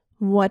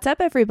What's up,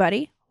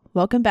 everybody?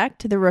 Welcome back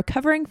to the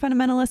Recovering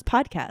Fundamentalist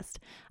podcast.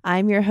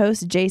 I'm your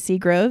host, JC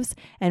Groves,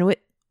 and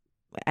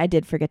I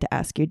did forget to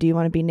ask you, do you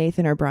want to be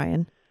Nathan or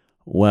Brian?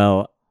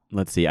 Well,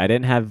 let's see. I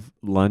didn't have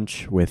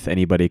lunch with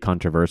anybody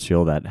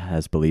controversial that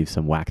has believed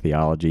some whack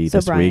theology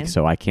this week,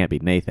 so I can't be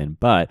Nathan.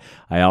 But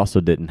I also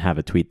didn't have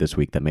a tweet this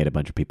week that made a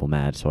bunch of people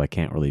mad, so I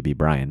can't really be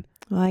Brian.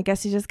 Well, I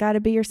guess you just got to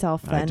be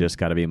yourself then. I just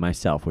got to be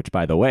myself, which,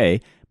 by the way,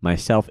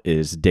 myself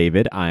is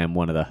David. I am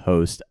one of the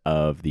hosts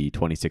of the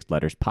 26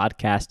 Letters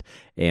podcast.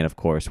 And, of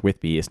course,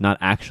 with me is not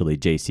actually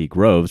JC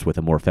Groves with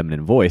a more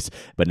feminine voice,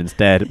 but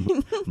instead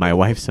my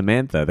wife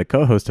Samantha, the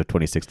co-host of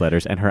 26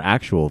 Letters, and her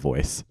actual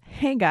voice.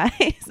 Hey,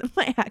 guys.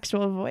 My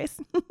actual voice.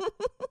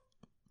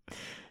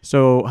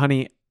 So,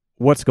 honey,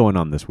 what's going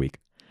on this week?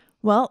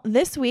 Well,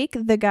 this week,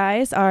 the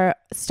guys are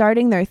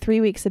starting their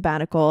 3-week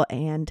sabbatical,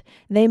 and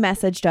they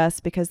messaged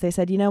us because they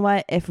said, you know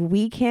what, if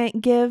we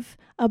can't give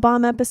a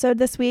bomb episode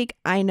this week,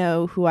 I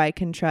know who I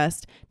can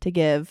trust to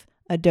give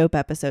a dope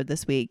episode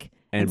this week.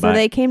 And so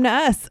they came to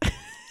us.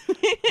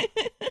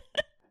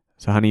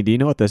 So, honey, do you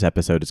know what this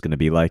episode is going to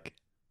be like?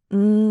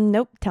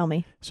 Nope. Tell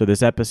me. So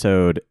this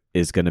episode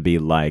is going to be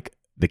like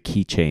the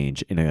key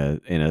change in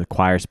a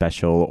choir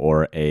special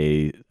or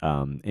a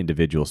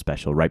individual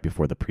special right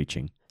before the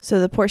preaching. So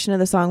the portion of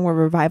the song where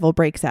revival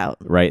breaks out.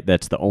 Right.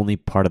 That's the only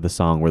part of the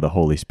song where the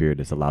Holy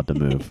Spirit is allowed to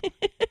move.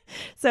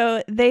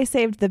 So they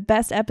saved the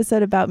best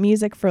episode about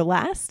music for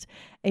last.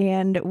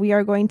 And we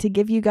are going to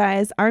give you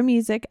guys our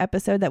music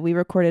episode that we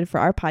recorded for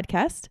our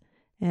podcast.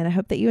 And I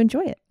hope that you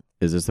enjoy it.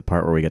 Is this the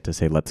part where we get to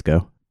say, let's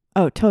go?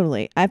 Oh,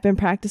 totally. I've been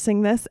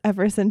practicing this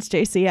ever since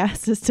JC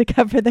asked us to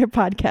cover their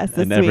podcast this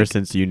week. And ever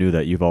since you knew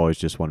that you've always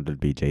just wanted to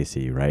be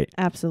JC, right?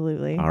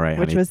 Absolutely. All right,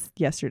 Which honey. was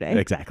yesterday.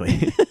 Exactly.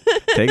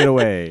 Take it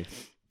away.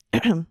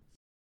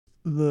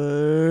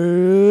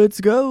 Let's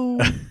go.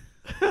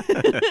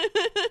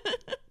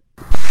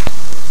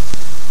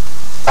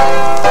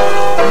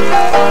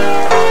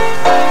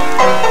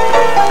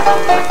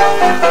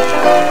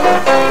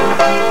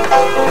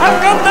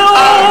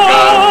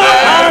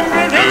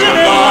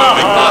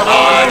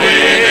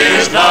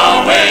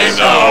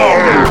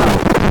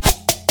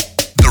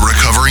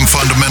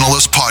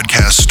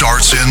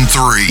 Starts in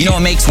 3. You know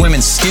what makes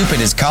women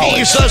stupid is college.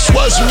 Jesus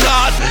was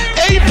not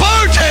a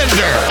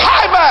bartender.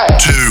 Hi,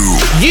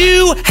 2.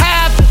 You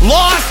have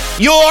lost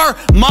your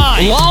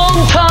mind.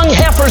 Long-tongued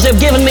heifers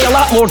have given me a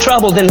lot more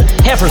trouble than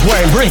heifers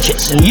wearing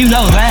breeches. And you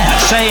know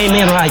that. Say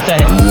amen right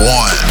there. 1.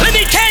 Let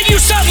me tell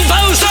you something,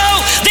 bozo.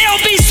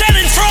 They'll be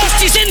selling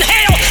Frosties in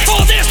hell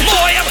for this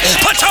boy who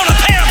puts on a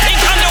pair of pink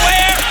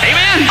underwear.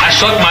 Amen. I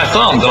sucked my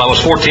thumb till I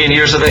was 14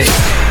 years of age.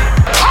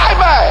 Hi,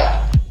 man.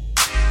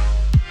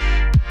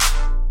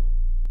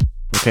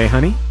 Okay,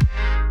 honey.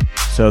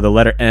 So the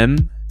letter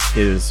M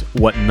is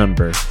what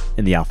number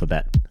in the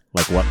alphabet?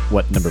 Like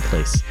what number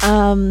place?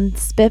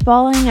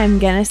 Spitballing, I'm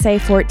going to say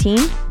 14.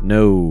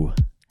 No.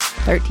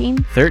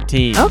 13?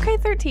 13. Okay,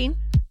 13.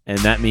 And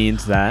that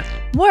means that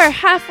we're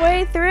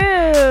halfway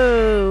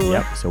through.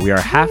 Yep. So we are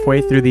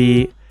halfway through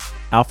the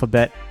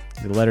alphabet,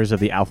 the letters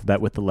of the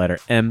alphabet with the letter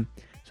M.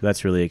 So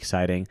that's really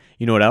exciting.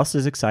 You know what else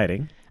is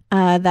exciting?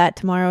 That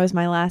tomorrow is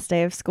my last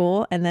day of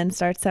school and then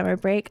starts summer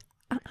break.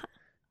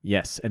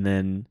 Yes, and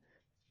then,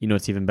 you know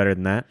what's even better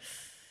than that?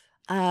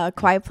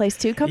 Quiet Place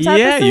 2 comes out this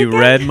Yeah, weekend. you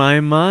read my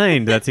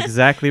mind. That's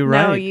exactly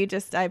right. No,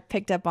 I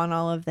picked up on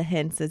all of the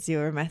hints as you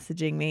were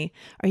messaging me.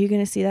 Are you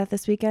going to see that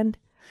this weekend?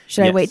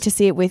 Should I wait to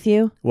see it with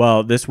you?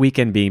 Well, this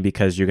weekend being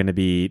because you're going to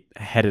be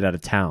headed out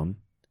of town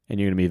and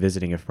you're going to be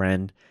visiting a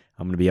friend.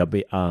 I'm going to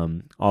be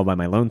all by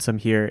my lonesome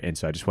here, and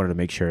so I just wanted to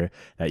make sure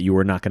that you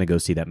were not going to go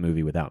see that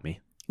movie without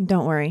me.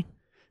 Don't worry.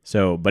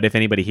 So, but if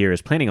anybody here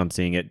is planning on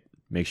seeing it,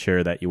 make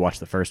sure that you watch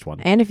the first one.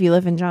 And if you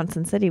live in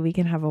Johnson City, we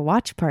can have a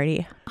watch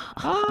party.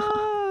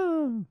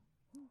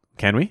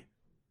 Can we?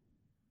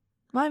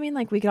 Well, I mean,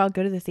 like, we could all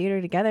go to the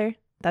theater together.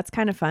 That's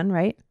kind of fun,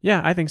 right? Yeah,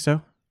 I think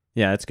so.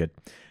 Yeah, that's good.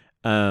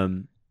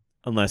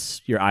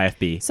 Unless you're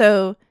IFB.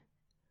 So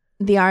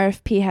the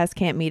RFP has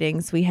camp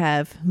meetings. We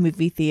have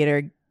movie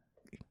theater.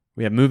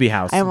 We have movie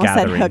house I almost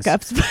gatherings.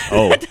 said hookups, but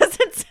Oh, that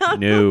doesn't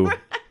sound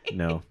right.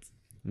 No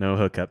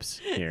hookups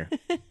here.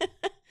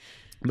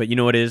 But you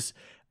know what is?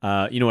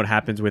 You know what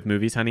happens with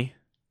movies, honey?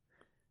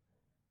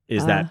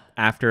 Is that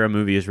after a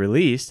movie is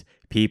released,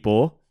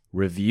 people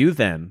review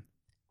them.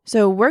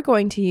 So we're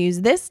going to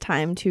use this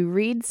time to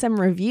read some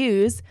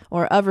reviews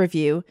or a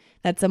review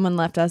that someone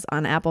left us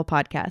on Apple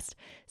Podcast.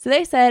 So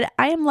they said,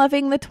 I am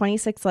loving the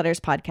 26 Letters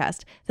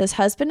podcast. This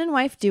husband and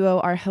wife duo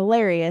are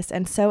hilarious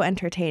and so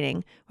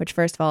entertaining, which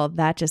first of all,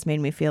 that just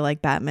made me feel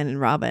like Batman and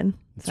Robin.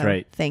 That's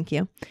right. Thank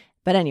you.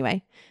 But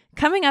anyway,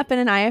 coming up in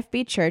an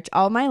IFB church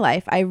all my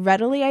life, I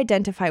readily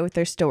identify with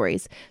their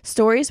stories.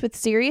 Stories with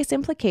serious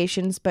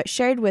implications, but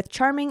shared with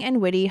charming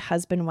and witty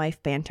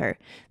husband-wife banter.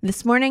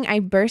 This morning, I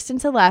burst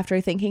into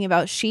laughter thinking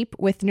about sheep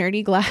with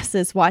nerdy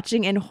glasses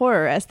watching in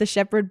horror as the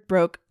shepherd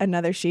broke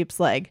another sheep's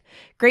leg.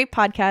 Great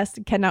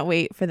podcast. Cannot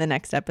wait for the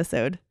next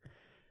episode.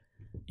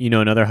 You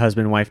know, another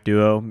husband-wife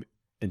duo,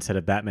 instead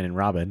of Batman and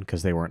Robin,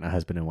 because they weren't a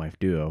husband and wife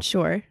duo.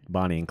 Sure.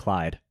 Bonnie and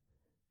Clyde.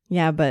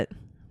 Yeah, but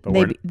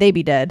But they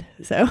be dead.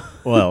 So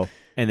well,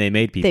 and they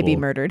made people. they be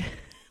murdered.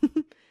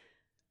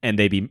 And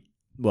they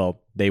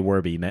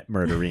were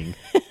murdering.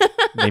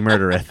 They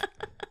murdereth.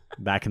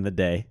 Back in the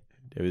day,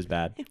 it was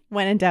bad.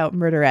 When in doubt,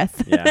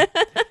 murdereth. Yeah.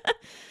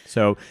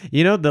 So,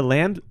 the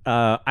lamb,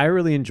 I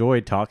really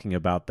enjoyed talking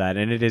about that.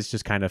 And it is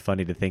just kind of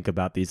funny to think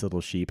about these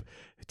little sheep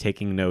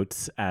taking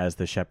notes as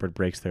the shepherd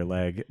breaks their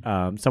leg.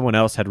 Someone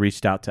else had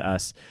reached out to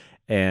us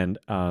and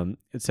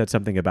it said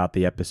something about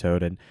the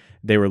episode. And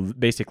they were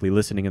basically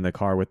listening in the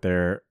car with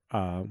their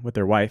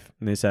wife.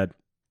 And they said,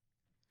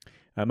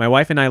 my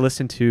wife and I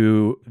listened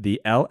to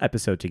the Elle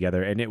episode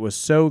together, and it was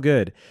so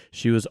good.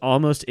 She was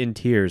almost in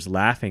tears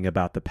laughing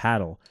about the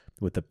paddle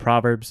with the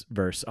Proverbs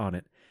verse on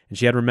it. And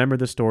she had remembered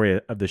the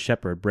story of the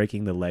shepherd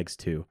breaking the legs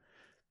too.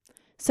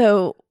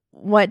 So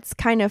what's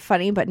kind of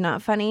funny but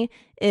not funny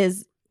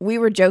is we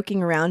were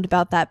joking around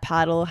about that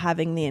paddle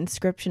having the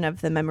inscription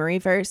of the memory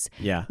verse.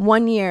 Yeah.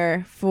 One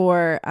year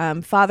for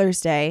Father's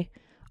Day,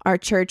 our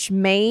church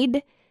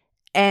made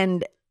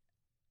and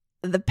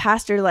the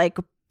pastor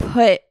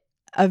put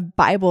a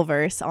Bible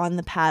verse on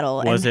the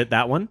paddle. Was it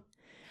that one?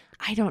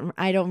 I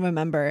don't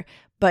remember,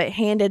 but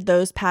handed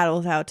those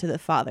paddles out to the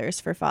fathers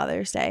for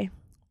Father's Day.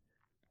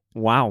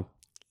 Wow.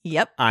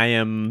 Yep. I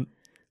am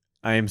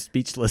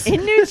speechless.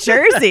 In New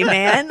Jersey,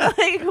 man.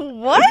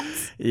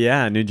 What?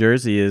 Yeah, New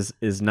Jersey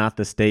is not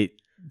the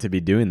state to be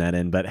doing that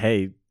in, but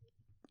hey,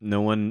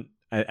 no one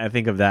I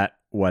think of that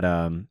what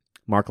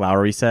Mark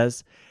Lowry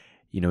says.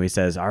 He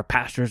says, our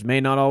pastors may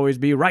not always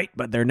be right,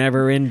 but they're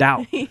never in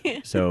doubt.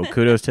 So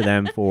kudos to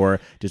them for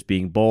just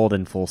being bold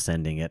and full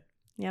sending it.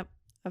 Yep,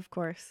 of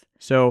course.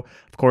 So,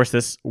 of course,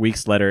 this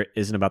week's letter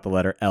isn't about the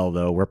letter L,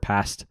 though. We're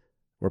past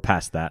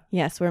that.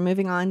 Yes, we're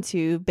moving on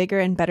to bigger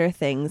and better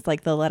things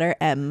like the letter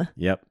M.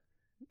 Yep.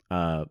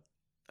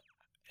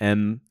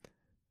 M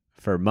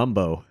for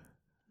mumbo.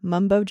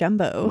 Mumbo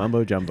jumbo.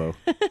 Mumbo jumbo.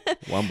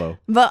 Wumbo.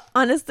 But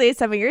honestly,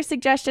 some of your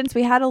suggestions,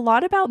 we had a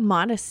lot about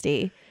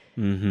modesty.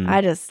 Mm-hmm.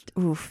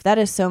 That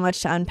is so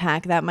much to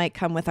unpack. That might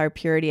come with our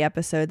purity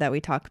episode that we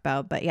talk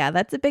about. But yeah,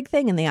 that's a big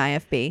thing in the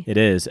IFB. It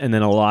is. And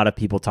then a lot of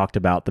people talked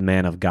about the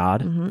man of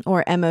God. Mm-hmm.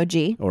 Or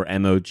MOG. Or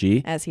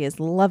MOG. As he is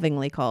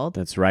lovingly called.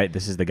 That's right.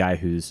 This is the guy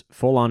who's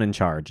full on in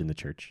charge in the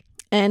church.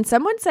 And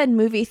someone said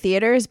movie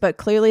theaters, but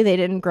clearly they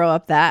didn't grow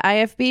up that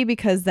IFB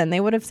because then they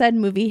would have said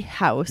movie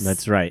house.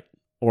 That's right.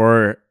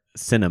 Or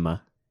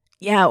cinema.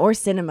 Yeah, or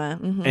cinema.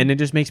 Mm-hmm. And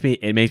it makes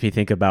me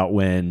think about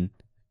when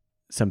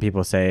some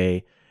people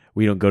say,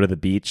 we don't go to the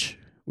beach.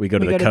 We go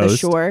to the coast. The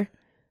shore.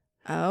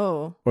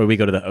 Oh. Or we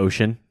go to the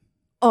ocean.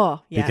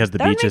 Oh, yeah. Because the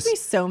that beach would make me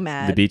so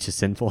mad. The beach is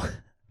sinful.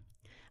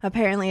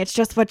 Apparently, it's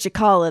just what you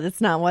call it. It's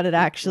not what it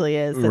actually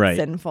is. It's right.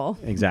 Sinful.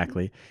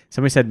 Exactly.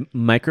 Somebody said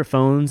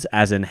microphones,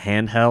 as in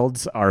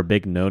handhelds, are a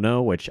big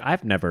no-no, which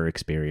I've never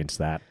experienced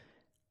that.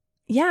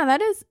 Yeah,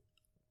 that is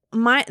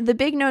the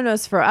big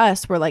no-nos for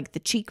us were like the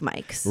cheek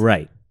mics.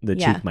 Right. The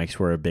cheek mics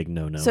were a big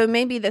no-no. So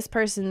maybe this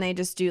person, they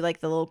just do like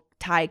the little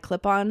tie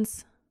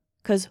clip-ons.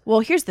 Because, well,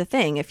 here's the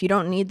thing. If you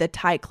don't need the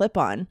tie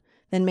clip-on,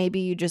 then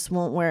maybe you just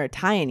won't wear a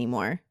tie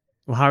anymore.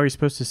 Well, how are you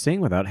supposed to sing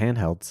without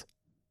handhelds?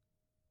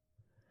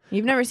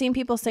 You've never seen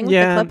people sing with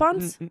the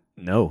clip-ons?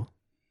 No.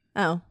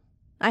 Oh,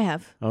 I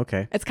have.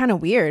 Okay. It's kind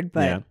of weird,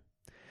 but... Yeah.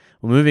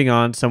 Well, moving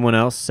on, someone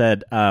else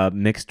said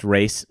mixed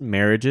race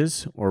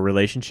marriages or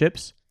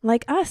relationships.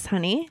 Like us,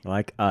 honey.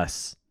 Like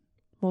us.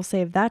 We'll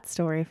save that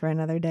story for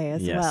another day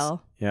as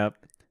well. Yep.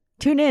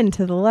 Tune in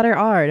to the letter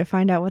R to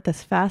find out what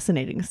this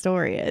fascinating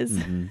story is.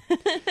 Mm-hmm.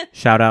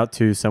 Shout out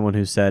to someone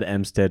who said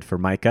M stood for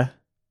Micah.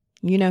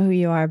 You know who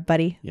you are,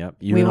 buddy. Yep.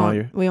 We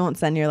won't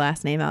send your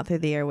last name out through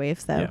the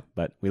airwaves, though. Yeah,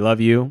 but we love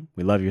you.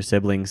 We love your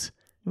siblings.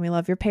 We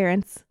love your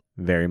parents.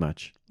 Very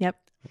much. Yep.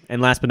 And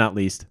last but not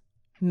least,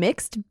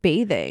 mixed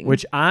bathing.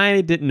 Which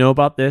I didn't know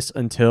about this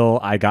until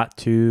I got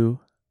to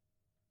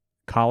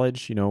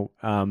college,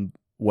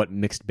 what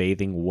mixed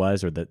bathing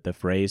was or the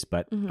phrase,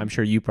 but I'm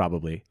sure you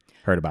probably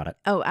heard about it.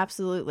 Oh,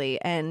 absolutely.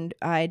 And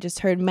I just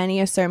heard many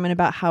a sermon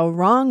about how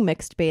wrong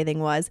mixed bathing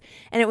was.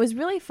 And it was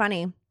really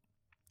funny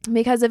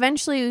because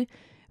eventually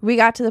we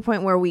got to the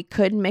point where we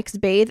could mix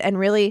bathe. And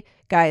really,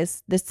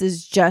 guys, this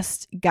is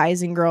just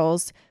guys and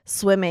girls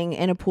swimming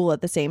in a pool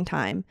at the same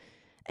time.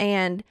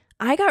 And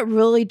I got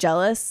really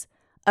jealous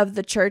of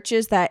the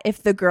churches that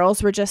if the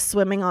girls were just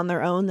swimming on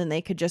their own, then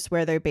they could just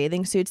wear their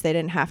bathing suits. They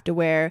didn't have to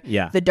wear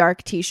the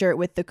dark t-shirt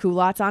with the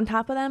culottes on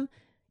top of them.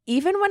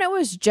 Even when it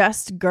was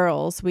just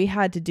girls, we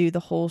had to do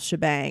the whole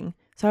shebang.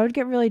 So I would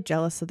get really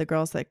jealous of the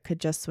girls that could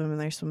just swim in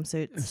their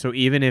swimsuits. So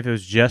even if it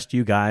was just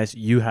you guys,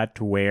 you had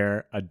to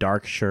wear a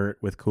dark shirt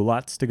with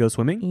culottes to go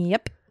swimming?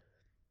 Yep.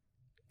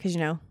 Because,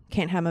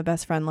 can't have my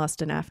best friend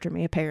lusting after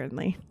me,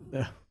 apparently.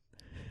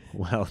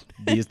 Well,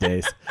 these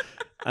days.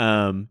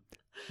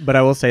 But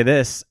I will say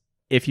this.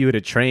 If you would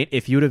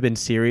have been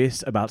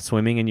serious about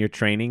swimming in your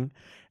training,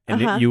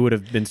 and you would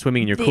have been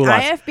swimming in your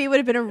culottes. The IFB would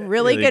have been a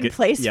really good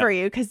place for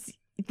you, because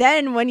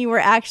then when you were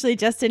actually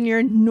just in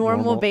your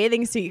normal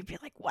bathing suit, you'd be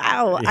like,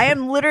 wow, I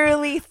am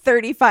literally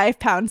 35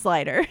 pounds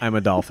lighter. I'm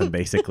a dolphin,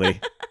 basically.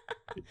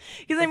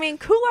 Because, I mean,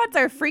 culottes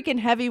are freaking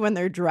heavy when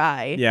they're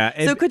dry.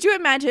 Yeah, So could you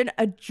imagine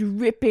a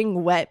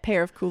dripping wet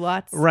pair of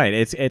culottes? Right.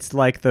 It's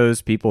like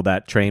those people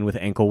that train with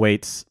ankle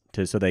weights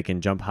so they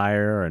can jump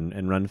higher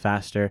and run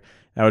faster.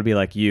 That would be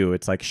like you.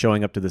 It's like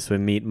showing up to the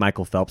swim meet.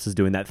 Michael Phelps is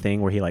doing that thing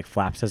where he like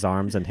flaps his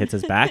arms and hits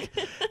his back.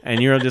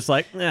 And you're just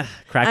like,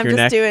 crack I'm your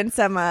neck. just doing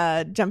some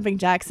jumping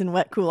jacks in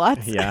wet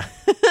culottes. Yeah.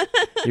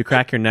 You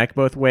crack your neck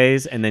both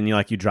ways and then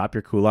you drop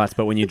your culottes.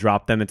 But when you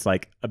drop them, it's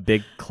like a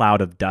big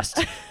cloud of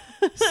dust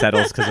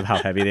settles because of how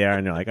heavy they are.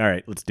 And you're like, all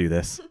right, let's do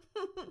this.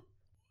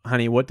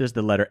 Honey, what does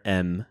the letter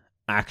M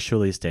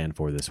actually stand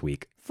for this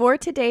week? For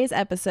today's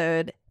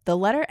episode, the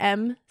letter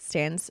M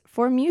stands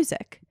for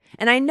music.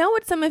 And I know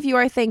what some of you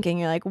are thinking.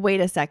 You're like, wait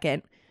a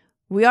second.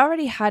 We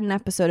already had an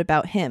episode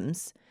about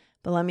hymns.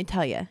 But let me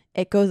tell you,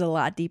 it goes a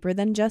lot deeper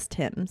than just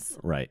hymns.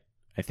 Right.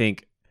 I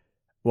think,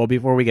 well,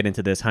 before we get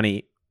into this,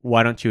 honey,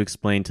 why don't you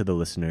explain to the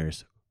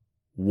listeners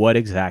what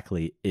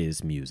exactly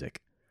is music?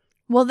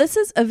 Well, this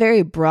is a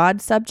very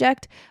broad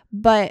subject,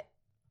 but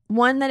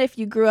one that if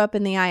you grew up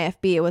in the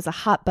IFB, it was a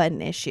hot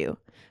button issue.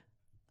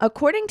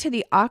 According to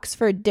the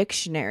Oxford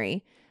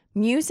Dictionary,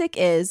 music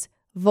is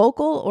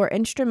vocal or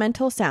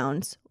instrumental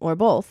sounds, or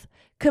both,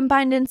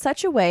 combined in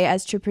such a way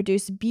as to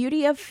produce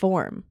beauty of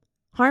form,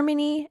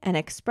 harmony, and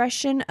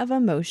expression of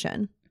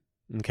emotion.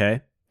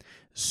 Okay.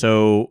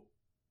 So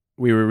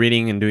we were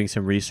reading and doing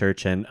some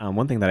research, and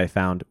one thing that I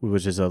found,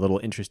 which is a little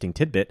interesting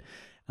tidbit,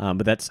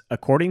 but that's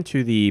according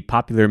to the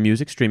popular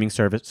music streaming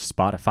service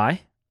Spotify,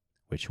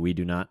 which we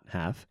do not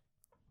have.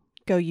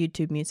 Go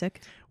YouTube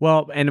Music.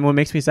 Well, and what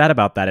makes me sad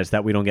about that is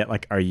that we don't get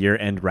like our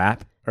year-end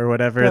wrap or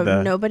whatever.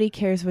 Bro, nobody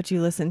cares what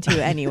you listen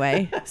to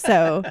anyway,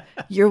 so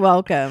you're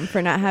welcome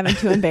for not having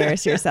to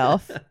embarrass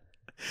yourself.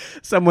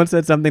 Someone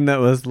said something that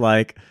was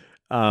like,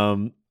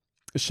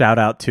 shout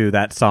out to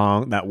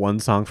that one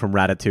song from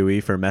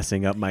Ratatouille for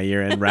messing up my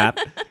year-end rap,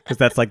 because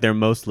that's like their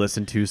most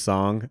listened to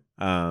song.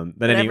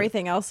 But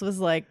everything else was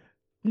like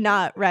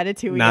not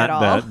Ratatouille not at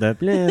all. the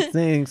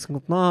blessings,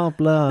 blah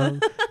blah,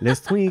 les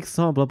tweaks,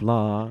 blah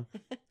blah.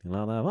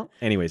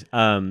 Anyways,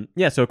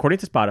 yeah. So according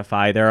to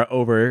Spotify, there are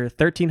over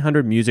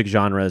 1,300 music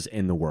genres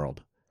in the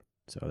world.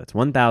 So that's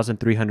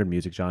 1,300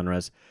 music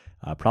genres,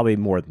 probably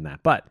more than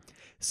that. But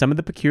some of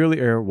the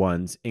peculiar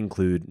ones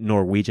include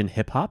Norwegian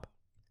hip hop,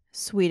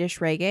 Swedish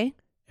reggae,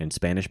 and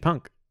Spanish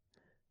punk.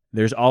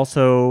 There's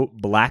also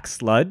black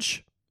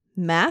sludge.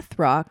 Math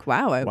rock.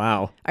 Wow.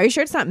 Wow. Are you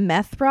sure it's not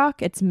meth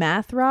rock? It's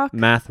math rock?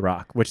 Math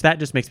rock, which that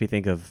just makes me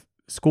think of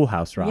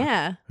Schoolhouse Rock.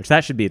 Yeah. Which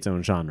that should be its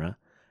own genre.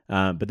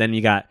 But then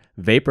you got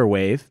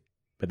vaporwave,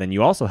 but then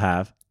you also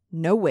have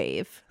no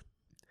wave.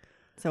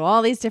 So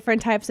all these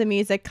different types of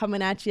music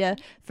coming at you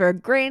for a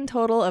grand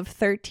total of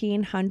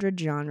 1,300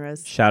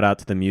 genres. Shout out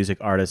to the music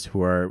artists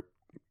who are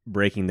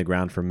breaking the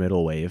ground for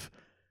middle wave.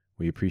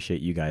 We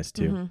appreciate you guys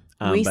too.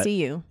 Mm-hmm. We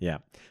see you. Yeah.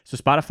 So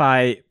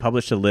Spotify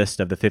published a list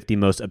of the 50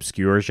 most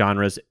obscure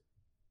genres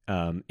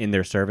in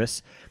their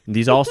service.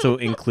 These also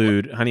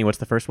include, honey, what's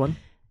the first one?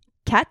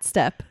 Cat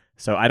step.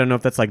 So I don't know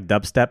if that's like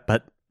dubstep,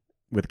 but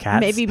with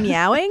cats. Maybe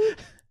meowing?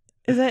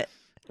 Is it?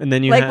 And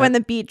then you like when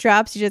the beat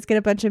drops, you just get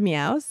a bunch of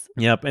meows?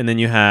 Yep. And then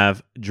you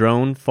have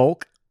drone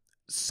folk,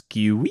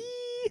 skewy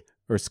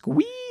or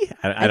squee.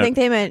 I think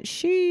they meant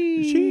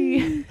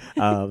she.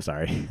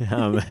 Sorry.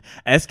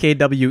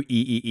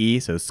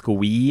 SKWEEE, so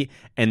squee,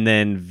 and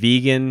then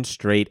vegan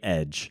straight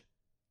edge.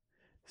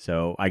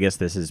 So I guess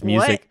this is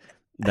music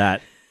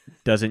that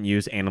doesn't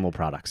use animal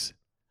products.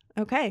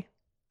 Okay.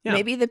 Yeah.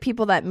 Maybe the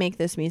people that make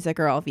this music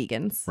are all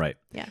vegans. Right.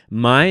 Yeah.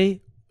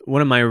 One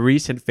of my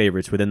recent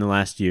favorites within the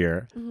last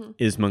year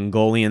is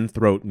Mongolian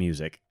throat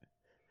music.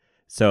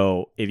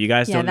 So if you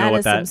guys don't know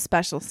what that is some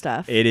special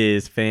stuff. It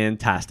is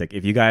fantastic.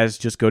 If you guys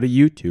just go to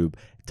YouTube,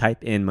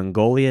 type in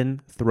Mongolian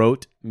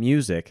throat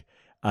music,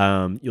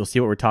 you'll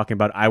see what we're talking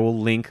about. I will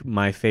link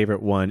my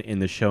favorite one in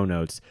the show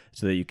notes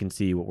so that you can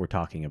see what we're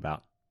talking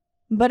about.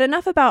 But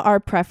enough about our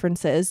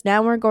preferences.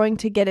 Now we're going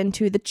to get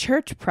into the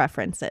church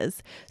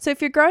preferences. So if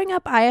you're growing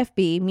up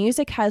IFB,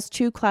 music has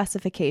two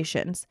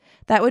classifications.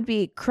 That would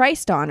be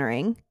Christ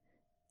honoring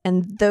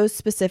and those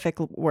specific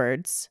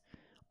words,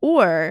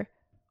 or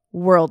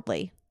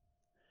worldly.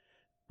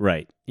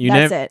 Right.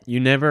 That's it. You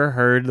never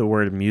heard the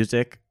word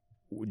music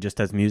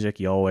just as music.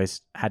 You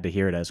always had to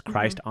hear it as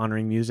Christ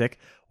honoring music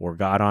or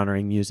God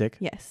honoring music.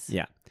 Yes.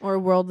 Yeah. Or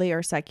worldly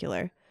or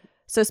secular.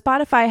 So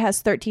Spotify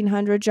has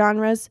 1,300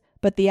 genres,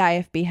 but the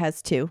IFB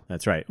has 2.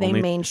 That's right. They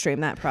mainstream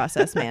that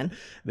process, man.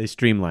 They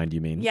streamlined, you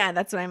mean? Yeah,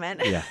 that's what I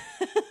meant. Yeah.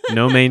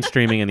 No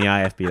mainstreaming in the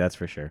IFB, that's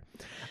for sure.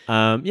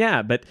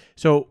 Yeah, but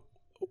so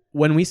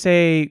when we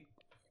say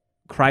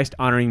Christ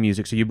honoring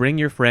music, so you bring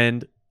your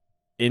friend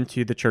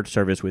into the church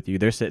service with you,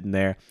 they're sitting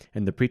there,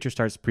 and the preacher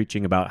starts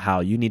preaching about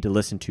how you need to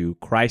listen to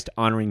Christ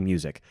honoring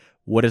music.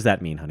 What does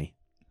that mean, honey?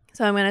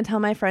 So I'm going to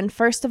tell my friend,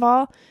 first of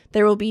all,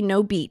 there will be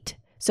no beat.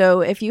 So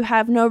if you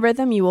have no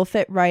rhythm, you will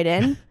fit right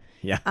in.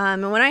 Yeah.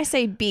 And when I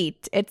say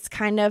beat, it's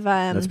kind of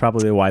that's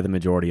probably why the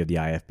majority of the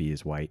IFB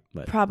is white.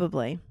 But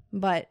probably.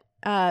 But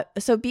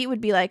so beat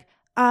would be like,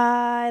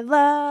 I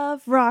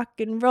love rock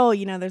and roll.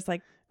 You know, there's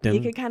like You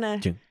could kind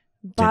of Dun,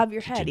 bob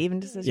your head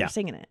even just as you're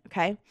singing it.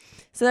 Okay.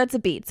 So that's a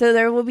beat. So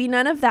there will be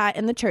none of that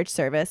in the church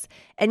service.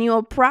 And you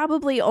will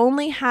probably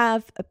only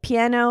have a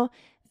piano,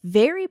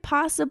 very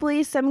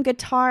possibly some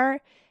guitar.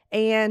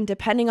 And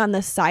depending on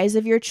the size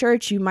of your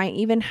church, you might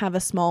even have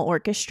a small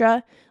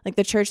orchestra. Like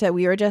the church that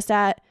we were just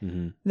at,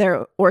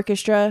 their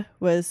orchestra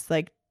was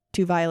like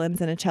 2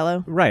 violins and a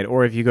cello. Right.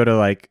 Or if you go to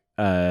like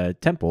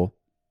Temple,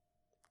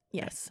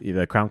 Yes.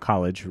 the Crown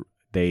College,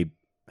 they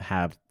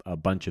have a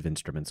bunch of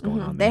instruments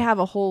going on there. They have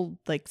a whole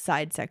like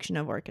side section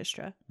of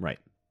orchestra. Right.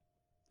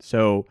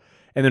 So,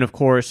 and then of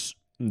course,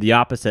 the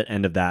opposite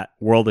end of that,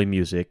 worldly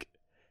music,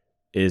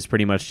 is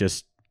pretty much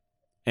just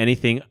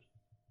anything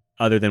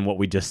other than what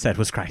we just said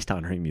was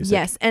Christ-honoring music.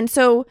 Yes. And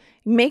so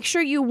make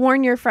sure you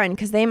warn your friend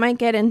because they might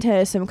get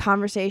into some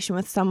conversation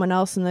with someone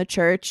else in the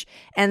church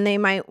and they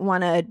might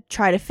want to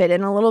try to fit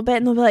in a little bit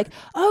and they'll be like,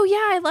 oh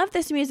yeah, I love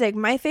this music.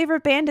 My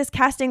favorite band is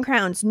Casting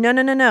Crowns.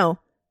 No.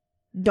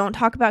 Don't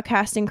talk about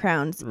Casting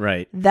Crowns.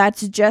 Right.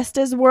 That's just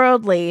as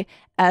worldly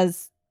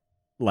as...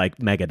 Like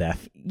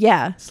Megadeth.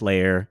 Yeah.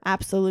 Slayer.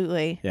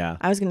 Absolutely. Yeah.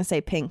 I was going to say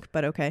Pink,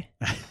 but okay.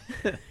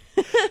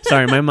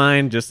 Sorry, my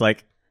mind just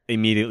like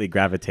immediately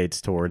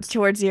gravitates towards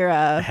your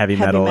heavy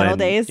metal and,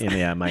 days. And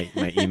yeah, my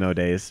emo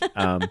days.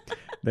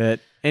 But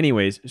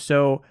anyways,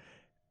 so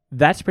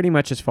that's pretty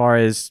much as far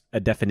as a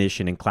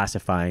definition and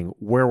classifying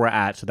where we're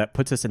at. So that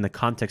puts us in the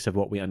context of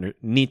what we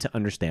need to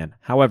understand.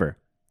 However,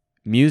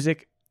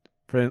 music,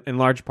 in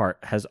large part,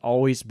 has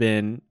always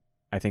been,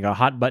 I think, a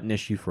hot button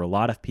issue for a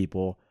lot of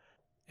people,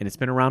 and it's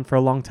been around for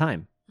a long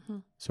time.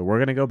 So we're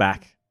going to go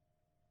back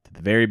to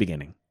the very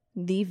beginning.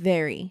 The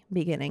very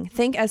beginning.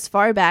 Think as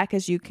far back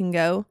as you can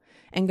go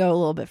and go a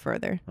little bit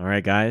further. All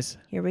right, guys.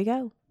 Here we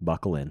go.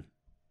 Buckle in.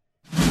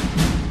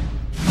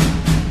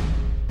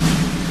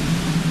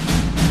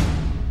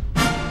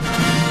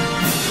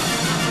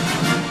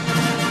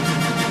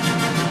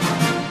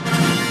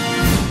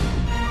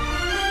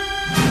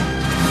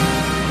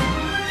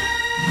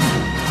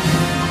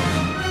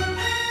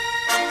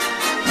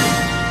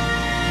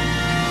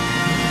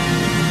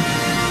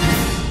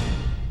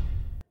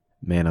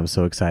 Man, I'm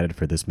so excited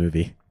for this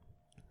movie.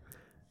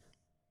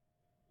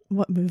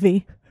 What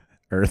movie?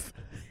 Earth.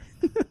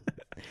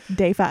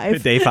 Day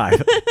 5. Day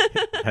 5.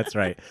 That's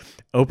right.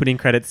 Opening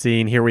credit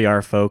scene. Here we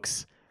are,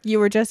 folks. You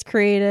were just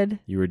created.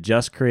 You were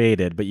just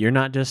created, but you're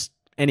not just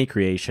any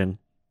creation.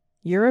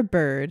 You're a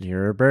bird.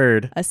 You're a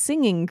bird. A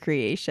singing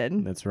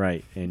creation. That's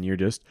right. And you're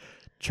just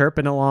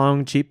chirping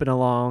along, cheeping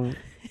along,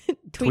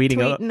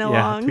 tweeting along.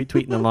 Yeah,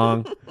 tweeting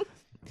along.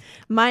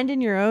 Minding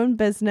your own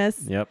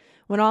business. Yep.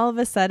 When all of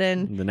a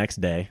sudden, the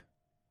next day,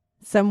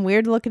 some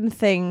weird looking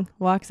thing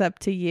walks up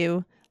to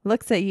you,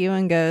 looks at you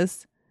and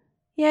goes,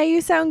 yeah, you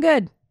sound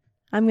good.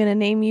 I'm going to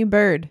name you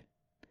Bird.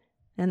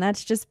 And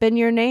that's just been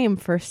your name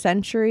for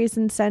centuries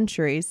and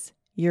centuries.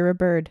 You're a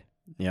bird.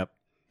 Yep.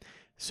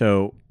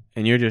 So,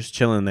 and you're just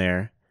chilling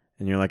there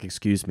and you're like,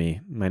 excuse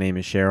me, my name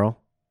is Cheryl.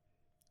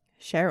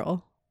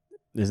 Cheryl.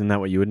 Isn't that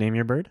what you would name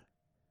your bird?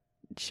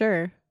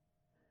 Sure.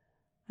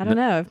 I don't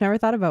know. I've never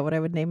thought about what I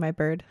would name my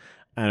bird.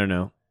 I don't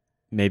know.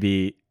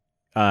 Maybe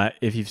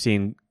if you've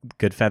seen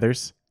Good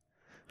Feathers.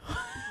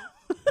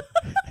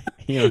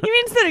 You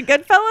mean instead of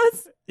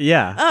Goodfellas?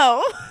 Yeah.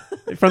 Oh.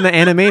 From the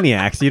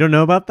Animaniacs. You don't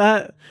know about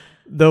that?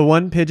 The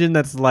one pigeon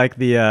that's like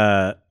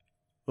the,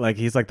 like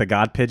he's like the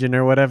god pigeon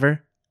or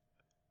whatever.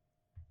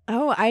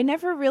 Oh, I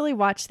never really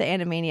watched the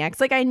Animaniacs.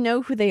 Like I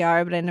know who they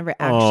are, but I never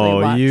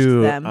actually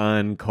watched them.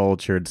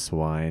 Uncultured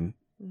swine.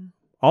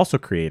 Also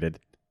created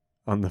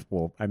on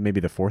the, maybe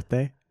the 4th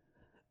day.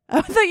 Oh,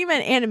 I thought you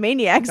meant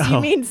Animaniacs.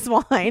 You mean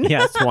swine.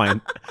 Yeah,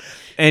 swine.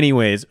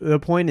 Anyways, the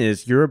point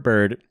is you're a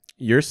bird,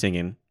 you're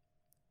singing,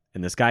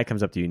 and this guy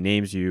comes up to you,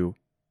 names you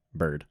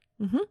Bird.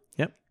 Mm-hmm.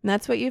 Yep. And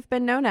that's what you've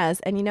been known as.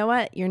 And you know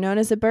what? You're known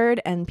as a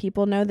bird, and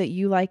people know that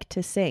you like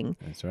to sing.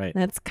 That's right.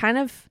 And that's kind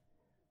of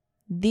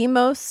the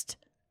most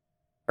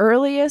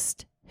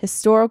earliest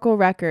historical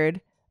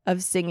record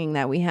of singing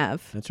that we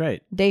have. That's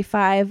right. Day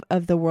 5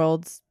 of the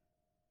world's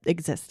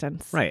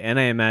existence. Right. And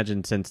I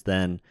imagine since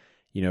then,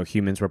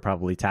 humans were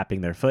probably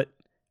tapping their foot.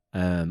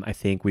 I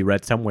think we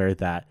read somewhere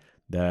that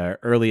the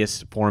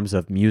earliest forms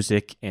of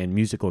music and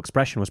musical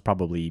expression was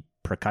probably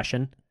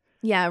percussion.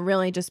 Yeah,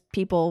 really just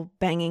people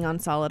banging on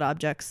solid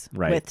objects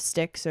with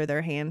sticks or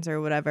their hands or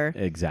whatever.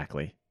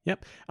 Exactly.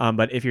 Yep.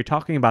 But if you're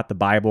talking about the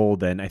Bible,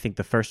 then I think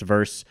the first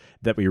verse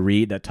that we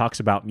read that talks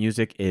about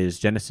music is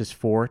Genesis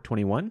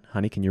 4:21.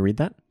 Honey, can you read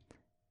that?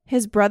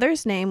 His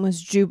brother's name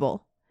was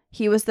Jubal.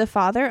 He was the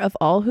father of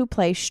all who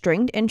play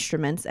stringed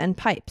instruments and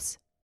pipes.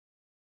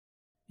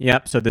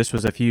 Yep. So this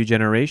was a few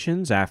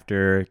generations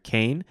after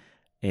Cain.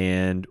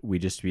 And we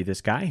just read this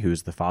guy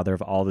who's the father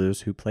of all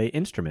those who play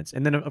instruments.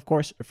 And then, of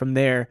course, from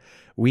there,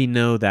 we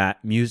know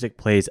that music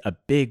plays a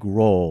big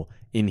role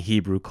in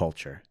Hebrew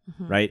culture,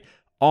 right?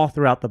 All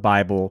throughout the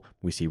Bible,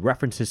 we see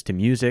references to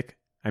music.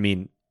 I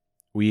mean,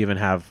 we even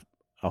have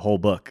a whole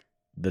book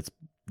that's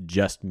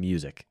just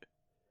music.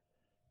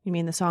 You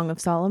mean the Song of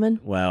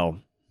Solomon? Well,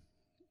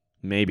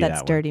 Maybe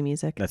That's that dirty one.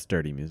 music. That's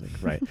dirty music,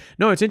 right?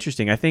 No, it's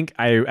interesting. I think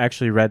I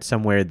actually read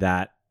somewhere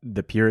that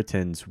the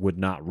Puritans would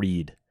not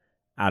read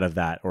out of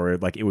that, or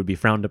like it would be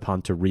frowned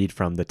upon to read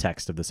from the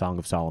text of the Song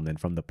of Solomon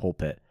from the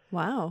pulpit.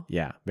 Wow.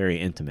 Yeah,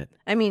 very intimate.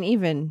 I mean,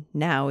 even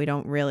now, we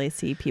don't really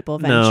see people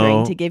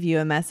venturing No. to give you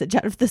a message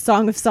out of the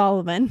Song of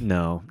Solomon.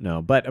 No.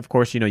 But of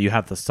course, you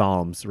have the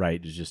Psalms,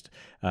 right? It's just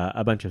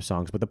a bunch of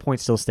songs. But the point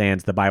still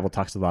stands. The Bible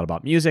talks a lot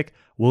about music.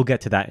 We'll get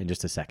to that in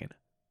just a second.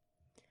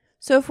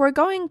 So if we're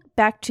going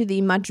back to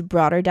the much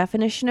broader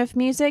definition of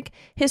music,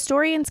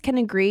 historians can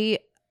agree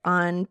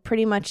on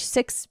pretty much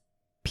 6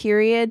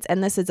 periods,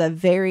 and this is a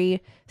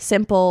very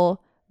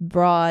simple,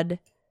 broad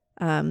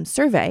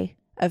survey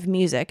of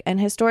music,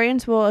 and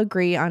historians will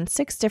agree on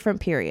 6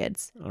 different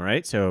periods. All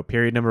right. So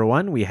period number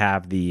 1, we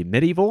have the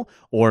medieval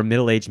or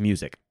middle-aged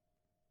music.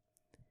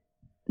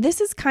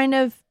 This is kind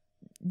of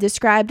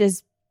described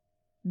as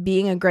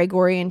being a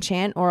Gregorian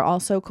chant, or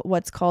also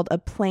what's called a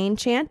plain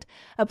chant.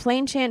 A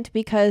plain chant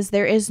because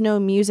there is no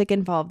music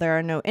involved. There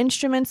are no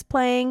instruments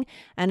playing,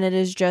 and it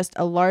is just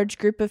a large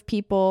group of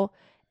people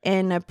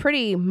in a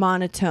pretty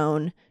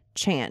monotone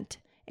chant.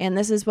 And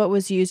this is what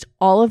was used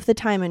all of the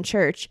time in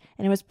church,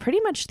 and it was pretty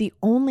much the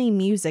only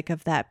music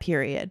of that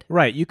period.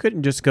 Right. You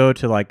couldn't just go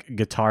to like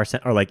Guitar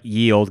Center or like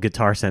Ye Old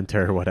Guitar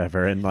Center or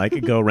whatever and like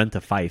go rent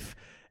a fife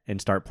and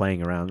start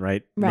playing around,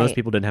 right? Most Right.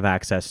 people didn't have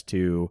access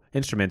to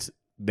instruments.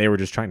 They were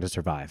just trying to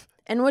survive.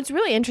 And what's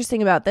really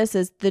interesting about this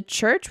is the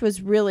church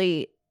was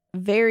really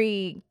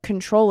very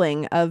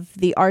controlling of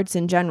the arts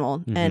in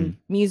general, and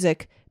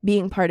music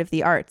being part of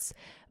the arts.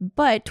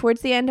 But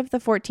towards the end of the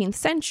 14th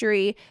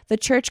century, the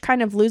church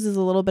kind of loses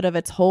a little bit of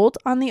its hold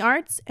on the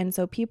arts, and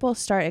so people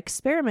start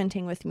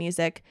experimenting with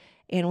music,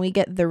 and we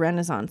get the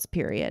Renaissance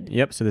period.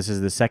 Yep. So this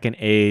is the second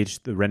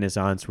age, the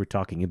Renaissance. We're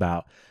talking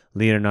about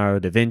Leonardo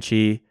da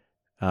Vinci,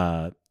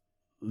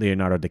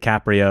 Leonardo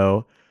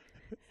DiCaprio,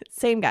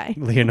 Same guy.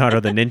 Leonardo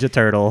the Ninja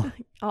Turtle,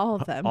 All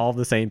of them. all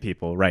the same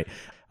people, right?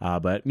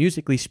 But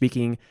musically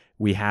speaking,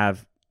 we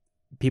have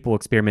people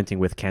experimenting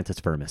with cantus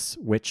firmus,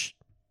 which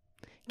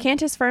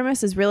Cantus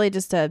firmus is really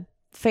just a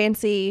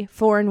fancy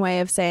foreign way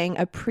of saying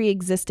a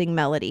pre-existing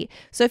melody.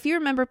 So if you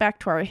remember back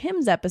to our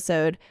hymns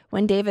episode,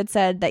 when David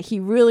said that he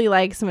really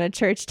likes when a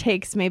church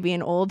takes maybe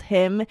an old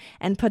hymn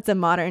and puts a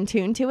modern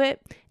tune to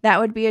it, that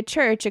would be a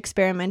church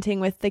experimenting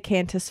with the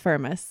cantus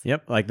firmus.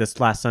 Yep. Like this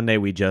last Sunday,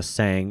 we just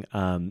sang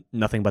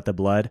Nothing But the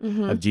Blood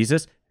of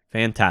Jesus.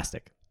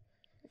 Fantastic.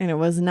 And it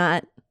was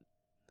not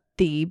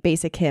the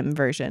basic hymn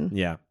version.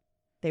 Yeah.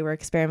 They were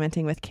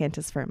experimenting with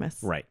cantus firmus.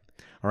 Right.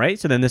 All right.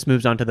 So then this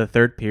moves on to the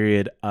third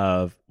period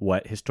of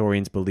what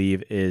historians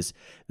believe is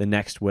the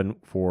next one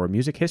for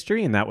music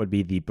history, and that would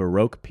be the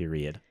Baroque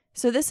period.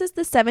 So this is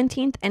the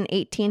 17th and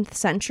 18th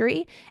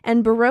century,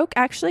 and Baroque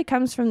actually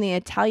comes from the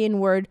Italian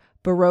word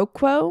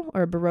barocco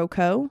or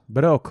barocco.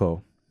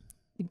 Barocco.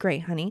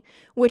 Great, honey,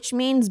 which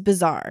means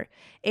bizarre.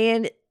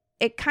 And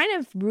it kind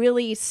of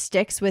really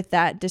sticks with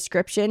that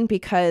description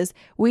because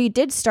we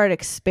did start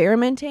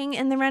experimenting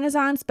in the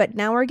Renaissance, but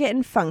now we're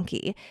getting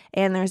funky.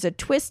 And there's a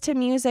twist to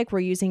music.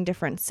 We're using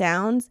different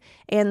sounds.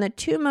 And the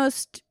 2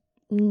 most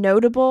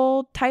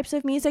notable types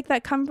of music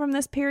that come from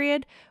this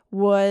period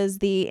was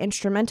the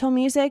instrumental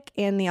music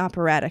and the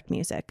operatic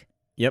music.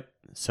 Yep.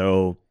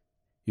 So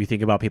you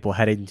think about people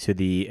heading to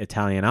the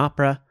Italian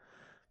opera.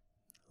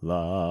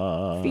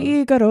 La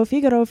Figaro,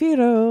 Figaro,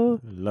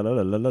 Figaro. la la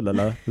la la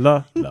la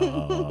la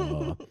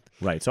la.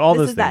 Right. So all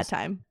This those is things. that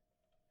time.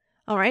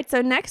 All right. So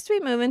next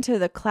we move into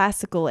the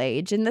classical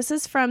age, and this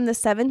is from the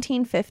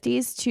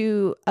 1750s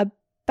to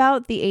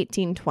about the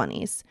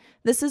 1820s.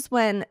 This is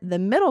when the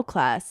middle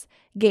class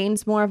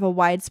gains more of a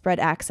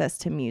widespread access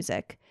to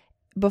music.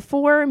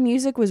 Before,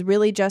 music was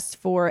really just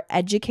for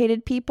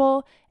educated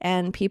people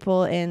and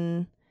people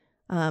in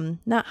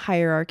not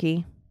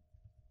hierarchy.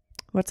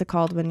 What's it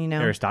called when you know?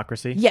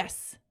 Aristocracy.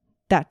 Yes,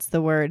 that's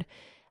the word.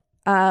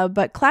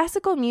 But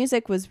classical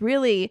music was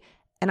really,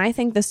 and I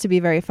think this to be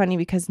very funny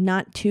because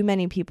not too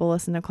many people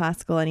listen to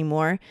classical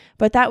anymore,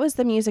 but that was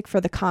the music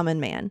for the common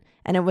man.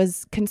 And it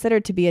was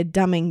considered to be a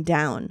dumbing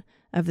down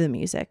of the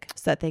music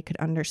so that they could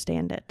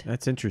understand it.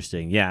 That's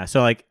interesting. Yeah. So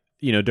like,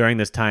 during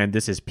this time,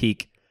 this is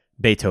peak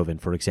Beethoven,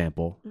 for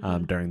example,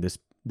 during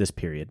this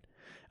period.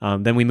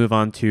 Then we move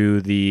on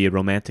to the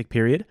Romantic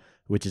period,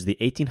 which is the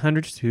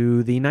 1800s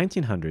to the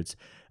 1900s.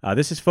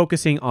 This is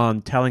focusing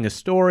on telling a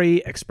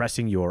story,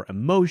 expressing your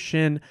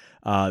emotion.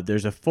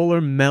 There's a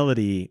fuller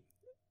melody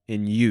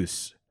in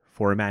use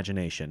for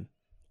imagination.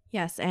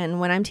 Yes, and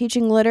when I'm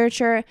teaching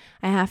literature,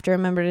 I have to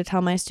remember to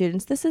tell my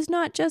students, this is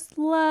not just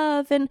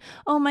love and,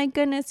 oh my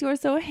goodness, you're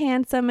so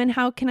handsome and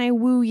how can I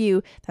woo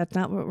you? That's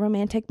not what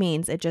romantic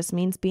means. It just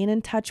means being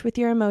in touch with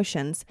your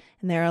emotions.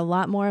 And there are a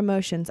lot more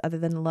emotions other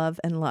than love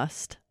and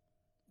lust.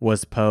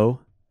 Was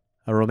Poe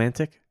a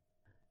romantic?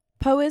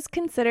 Poe is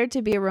considered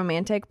to be a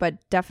romantic,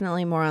 but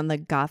definitely more on the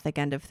gothic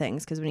end of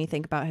things, because when you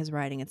think about his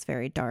writing, it's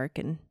very dark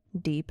and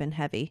deep and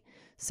heavy.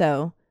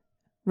 So,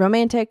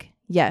 romantic,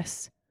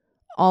 yes.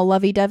 All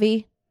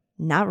lovey-dovey,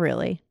 not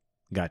really.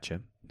 Gotcha.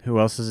 Who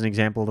else is an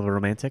example of a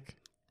romantic?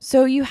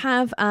 So you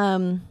have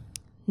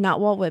not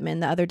Walt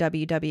Whitman, the other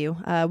W.W.,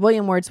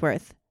 William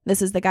Wordsworth.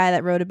 This is the guy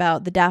that wrote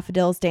about the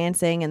daffodils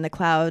dancing and the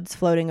clouds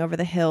floating over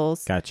the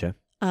hills. Gotcha.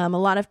 A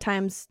lot of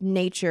times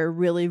nature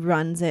really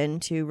runs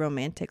into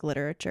romantic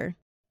literature.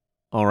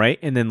 All right.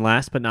 And then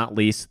last but not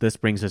least, this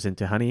brings us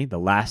into, honey, the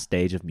last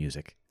stage of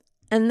music.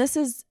 And this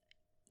is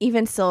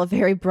even still a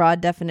very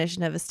broad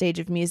definition of a stage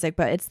of music,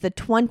 but it's the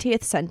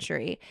 20th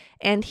century.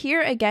 And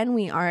here again,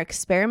 we are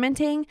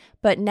experimenting,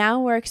 but now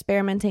we're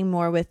experimenting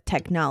more with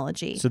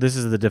technology. So this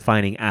is the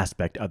defining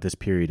aspect of this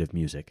period of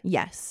music.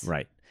 Yes.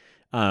 Right.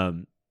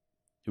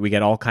 We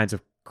get all kinds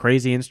of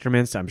crazy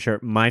instruments. I'm sure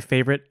my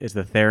favorite is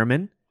the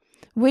theremin.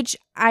 Which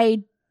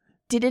I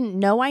didn't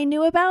know I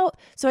knew about.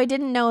 So I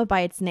didn't know it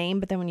by its name,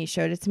 but then when you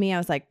showed it to me, I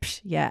was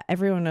like, yeah,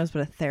 everyone knows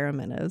what a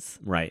theremin is.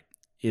 Right.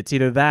 It's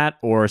either that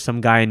or some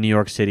guy in New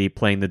York City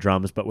playing the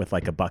drums, but with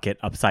like a bucket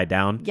upside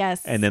down.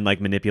 Yes. And then like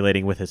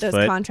manipulating with his Those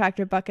foot.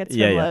 contractor buckets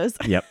from Lowe's.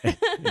 Yep,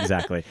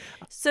 exactly.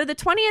 So the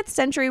 20th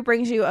century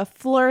brings you a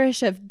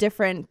flourish of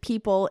different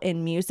people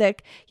in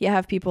music. You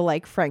have people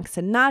like Frank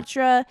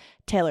Sinatra,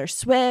 Taylor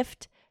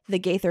Swift, the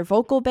Gaither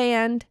Vocal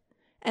Band,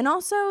 and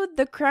also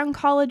the Crown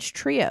College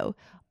Trio.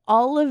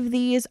 All of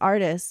these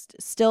artists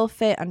still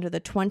fit under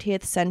the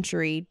 20th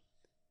century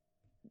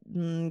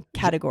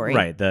category.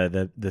 Right,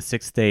 the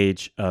sixth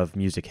stage of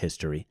music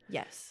history.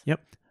 Yes. Yep.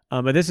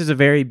 But this is a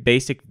very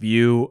basic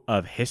view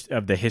of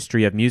the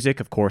history of music.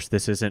 Of course,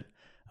 this isn't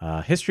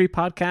a history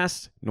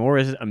podcast, nor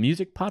is it a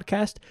music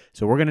podcast.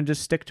 So we're going to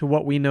just stick to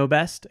what we know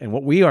best and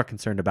what we are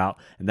concerned about,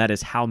 and that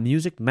is how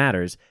music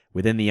matters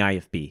within the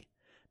IFB.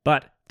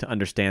 But to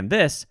understand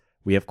this,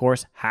 we, of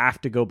course, have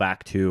to go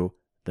back to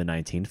the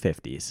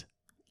 1950s.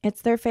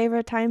 It's their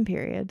favorite time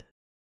period.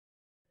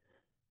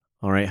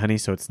 All right, honey,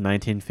 so it's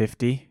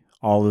 1950.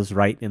 All is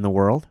right in the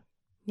world.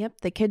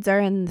 Yep, the kids are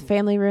in the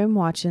family room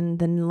watching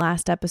the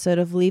last episode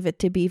of Leave It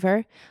to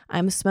Beaver.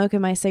 I'm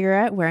smoking my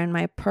cigarette, wearing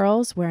my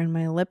pearls, wearing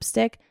my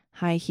lipstick,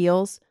 high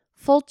heels,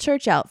 full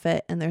church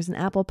outfit, and there's an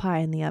apple pie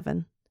in the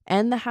oven.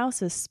 And the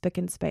house is spick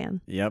and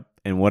span. Yep.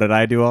 And what did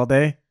I do all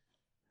day?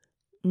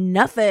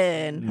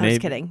 Nothing. I was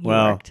kidding. You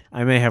worked.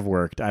 I may have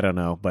worked. I don't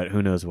know, but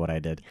who knows what I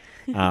did.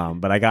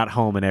 But I got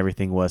home and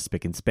everything was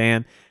spick and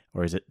span.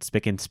 Or is it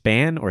spick and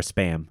span or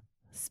spam?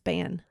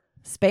 Span.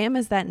 Spam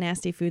is that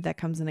nasty food that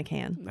comes in a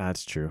can.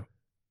 That's true.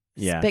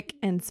 Yeah. Spick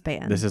and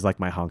span. This is like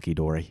my honky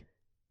dory.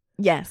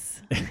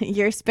 Yes.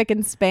 You're spick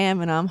and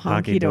spam and I'm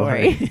honky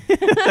dory.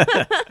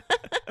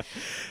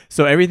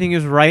 So everything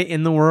is right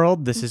in the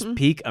world. This is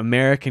peak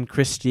American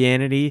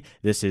Christianity.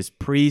 This is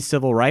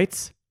pre-civil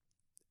rights.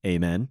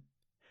 Amen.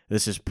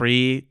 This is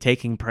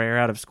pre-taking prayer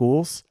out of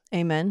schools.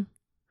 Amen.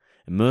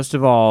 And most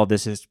of all,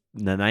 this is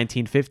the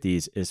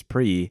 1950s is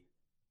pre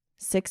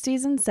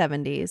 60s and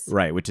 70s.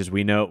 Right, which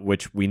we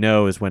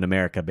know is when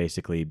America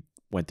basically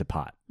went to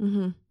pot.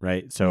 Mm-hmm.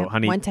 Right? So,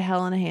 honey, went to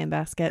hell in a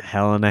handbasket.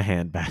 Hell in a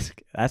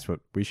handbasket. That's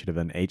what we should have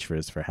done.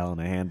 HRIS for hell in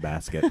a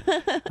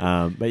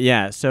handbasket. But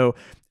yeah, so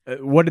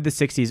what did the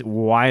 60s,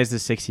 why is the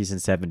 60s and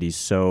 70s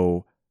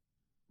so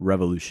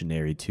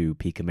revolutionary to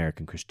peak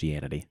American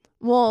Christianity?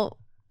 Well,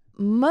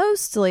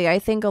 mostly I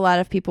think a lot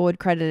of people would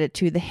credit it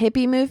to the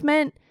hippie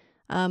movement,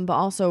 but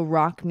also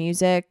rock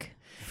music,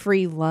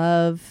 free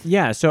love.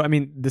 Yeah, so I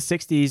mean, the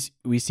 60s,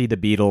 we see the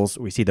Beatles,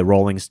 we see the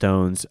Rolling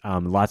Stones,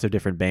 lots of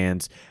different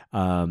bands,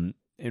 and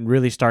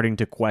really starting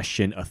to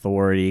question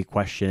authority,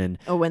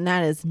 when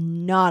that is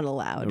not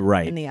allowed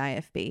right in the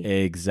IFB.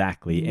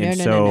 Exactly.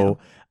 No.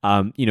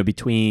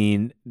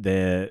 Between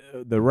the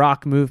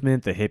rock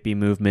movement, the hippie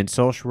movement,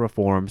 social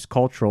reforms,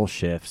 cultural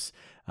shifts,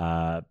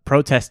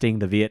 protesting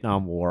the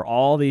Vietnam War,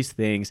 all these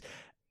things,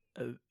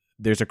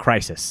 there's a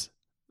crisis.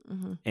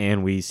 Mm-hmm.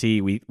 And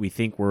we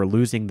think we're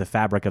losing the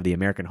fabric of the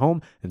American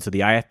home. And so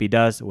the IFB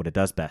does what it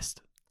does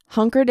best.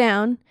 Hunker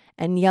down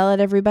and yell at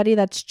everybody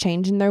that's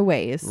changing their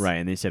ways. Right.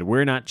 And they said,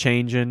 we're not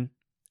changing.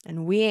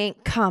 And we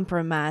ain't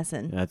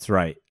compromising. That's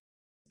right.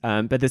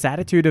 But this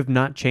attitude of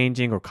not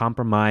changing or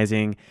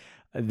compromising,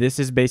 this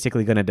is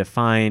basically going to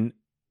define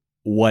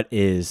what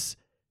is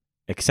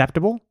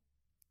acceptable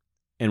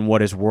and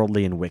what is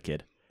worldly and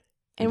wicked.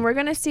 And we're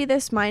going to see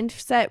this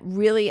mindset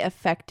really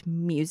affect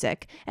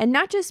music. And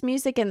not just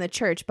music in the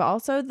church, but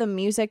also the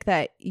music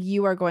that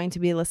you are going to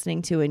be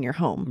listening to in your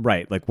home.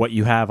 Right. Like what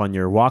you have on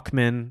your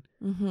Walkman,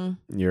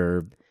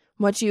 your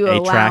what you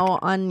A-track. allow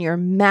on your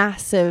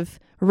massive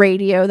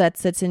radio that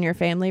sits in your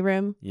family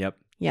room. Yep.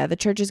 Yeah, the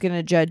church is going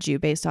to judge you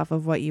based off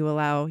of what you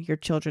allow your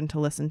children to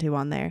listen to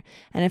on there.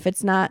 And if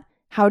it's not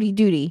howdy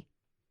doody,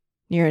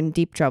 you're in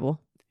deep trouble.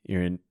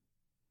 You're in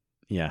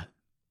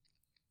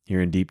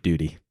deep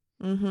duty.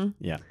 Mm-hmm.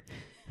 Yeah.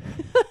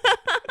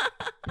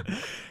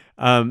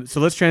 So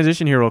let's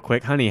transition here real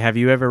quick. Honey, have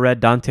you ever read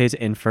Dante's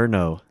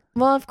Inferno?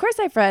 Well, of course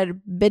I've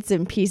read bits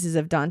and pieces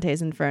of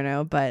Dante's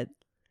Inferno, but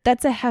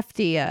that's a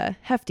hefty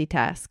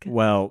task.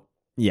 Well,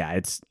 yeah,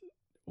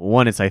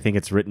 I think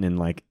it's written in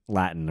like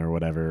Latin or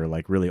whatever,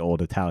 like really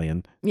old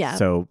Italian. Yeah.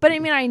 So, but I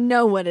mean, I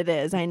know what it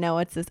is. I know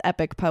it's this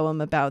epic poem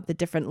about the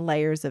different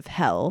layers of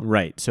hell.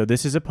 Right. So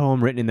this is a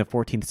poem written in the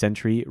 14th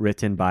century,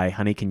 written by,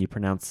 honey, can you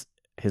pronounce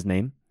his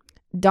name?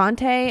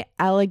 Dante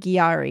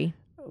Alighieri.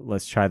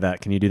 Let's try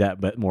that. Can you do that,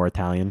 but more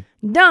Italian?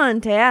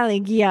 Dante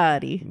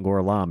Alighieri.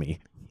 Gorlami.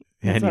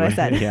 That's what I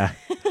said. Yeah.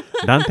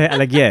 Dante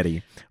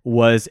Alighieri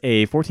was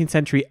a 14th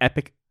century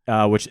epic,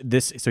 so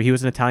he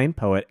was an Italian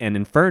poet, and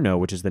Inferno,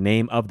 which is the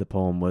name of the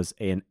poem, was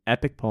an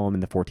epic poem in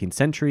the 14th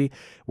century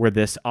where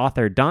this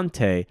author,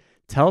 Dante,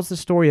 tells the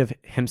story of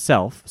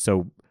himself.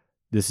 So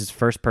this is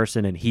first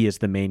person, and he is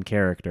the main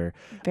character.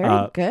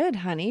 Very good,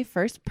 honey.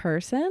 First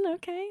person.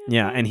 Okay.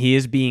 Yeah, and he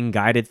is being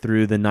guided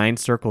through the 9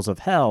 circles of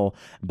hell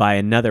by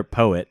another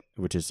poet,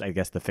 which is, I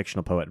guess, the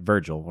fictional poet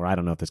Virgil, or I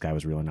don't know if this guy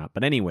was real or not.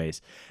 But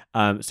anyways,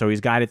 so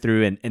he's guided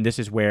through, and this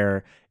is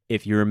where,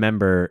 if you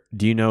remember,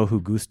 do you know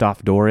who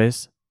Gustav Doré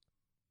is?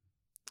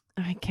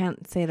 I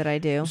can't say that I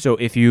do. So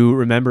if you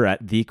remember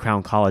at the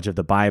Crown College of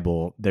the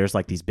Bible, there's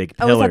like these big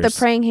pillars. Oh, is that the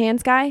praying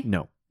hands guy?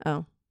 No.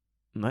 Oh.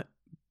 What?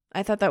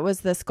 I thought that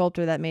was the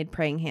sculptor that made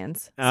praying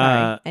hands.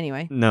 Sorry.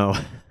 Anyway. No,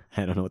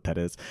 I don't know what that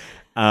is.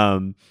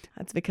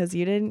 That's because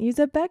you didn't use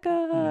a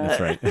Becca. That's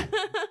right.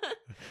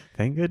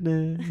 Thank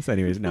goodness.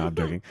 Anyways, no, I'm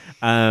joking.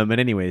 But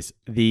anyways,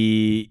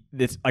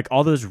 it's like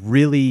all those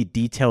really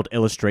detailed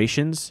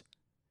illustrations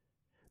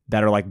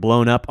that are like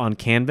blown up on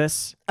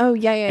canvas. Oh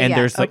yeah. And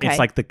there's like it's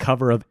like the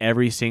cover of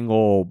every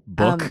single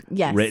book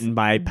written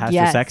by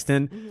Pastor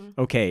Sexton. Mm-hmm.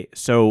 Okay,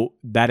 so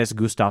that is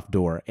Gustav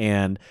Doré,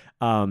 and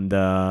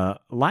the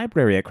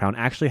library at Crown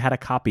actually had a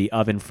copy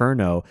of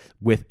Inferno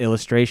with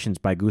illustrations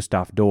by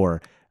Gustav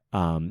Doré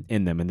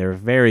in them, and they're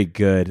very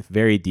good,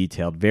 very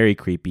detailed, very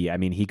creepy. I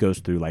mean, he goes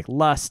through like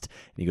lust,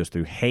 and he goes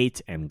through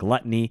hate and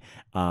gluttony,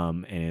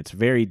 and it's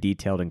very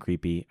detailed and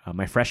creepy.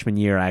 My freshman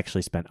year, I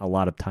actually spent a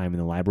lot of time in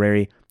the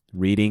library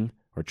reading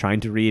or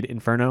trying to read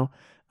Inferno,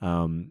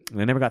 and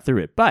I never got through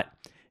it. But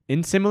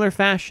in similar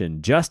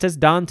fashion, just as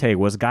Dante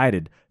was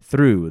guided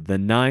through the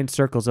 9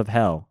 circles of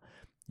hell,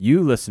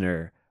 you,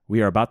 listener,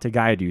 we are about to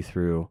guide you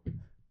through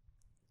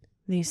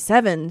the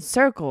 7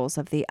 circles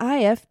of the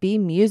IFB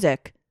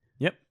music.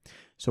 Yep.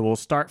 So we'll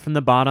start from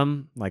the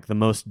bottom, like the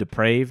most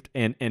depraved,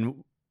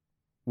 and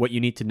what you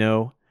need to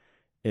know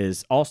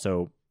is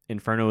also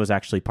Inferno is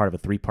actually part of a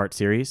 3-part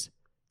series.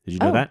 Did you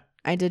know that?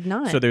 I did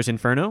not. So there's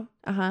Inferno.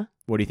 Uh-huh.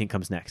 What do you think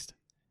comes next?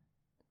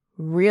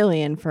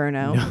 Really,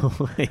 Inferno? No,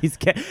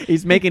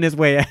 he's making his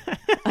way.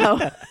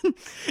 Oh.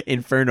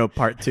 Inferno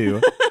Part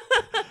 2.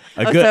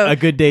 A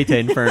good day to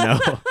Inferno.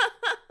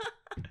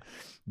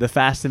 The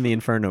Fast and the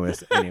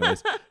Infernoist.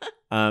 Anyways,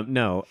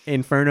 no,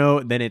 Inferno.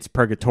 Then it's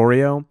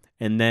Purgatorio,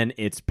 and then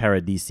it's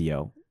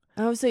Paradiso.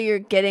 Oh, so you're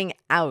getting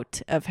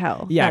out of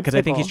hell. Yeah, because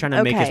I think he's trying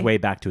to make his way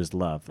back to his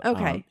love.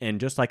 Okay. And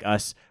just like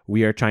us,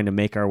 we are trying to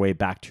make our way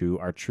back to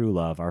our true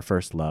love, our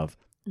first love.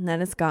 And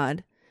that is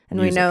God. And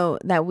Music. we know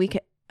that we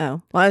can...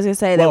 Oh, well, I was going to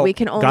say that we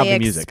can only godly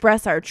music.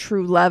 express our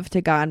true love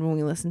to God when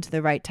we listen to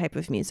the right type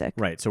of music.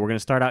 Right. So we're going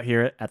to start out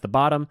here at the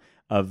bottom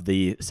of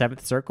the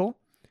 7th circle.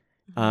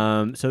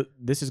 So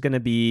this is going to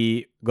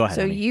be... Go ahead,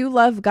 So honey. you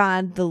love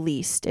God the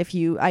least if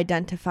you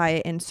identify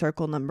it in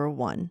circle number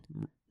 1.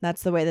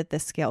 That's the way that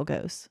this scale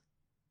goes.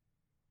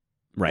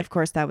 Right. Of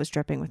course, that was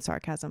dripping with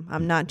sarcasm.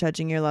 I'm not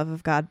judging your love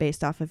of God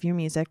based off of your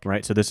music.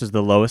 Right. So this is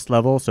the lowest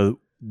level. So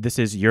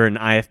you're an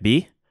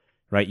IFB,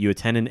 right? You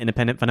attend an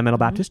independent fundamental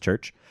Baptist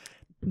church.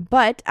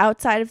 But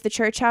outside of the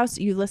church house,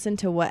 you listen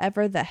to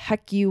whatever the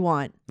heck you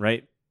want.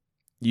 Right.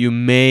 You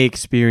may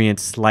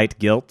experience slight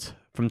guilt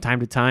from time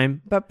to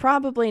time. But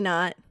probably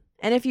not.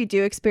 And if you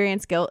do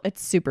experience guilt,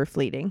 it's super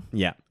fleeting.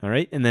 Yeah. All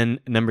right. And then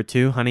number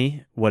 2,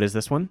 honey, what is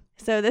this one?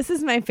 So this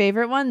is my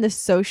favorite one, the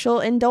social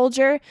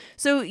indulger.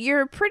 So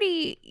you're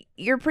pretty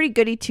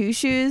goody two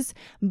shoes,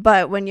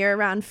 but when you're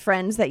around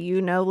friends that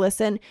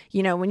listen,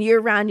 when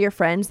you're around your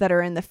friends that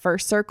are in the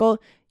first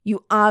circle,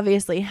 you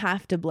obviously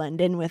have to blend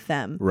in with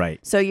them.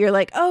 Right. So you're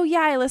like, oh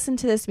yeah, I listen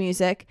to this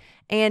music.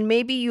 And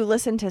maybe you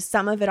listen to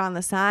some of it on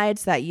the side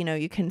so that,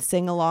 you can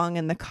sing along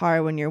in the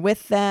car when you're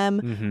with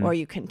them, or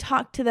you can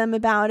talk to them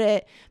about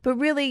it. But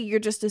really, you're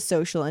just a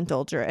social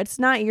indulger. It's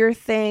not your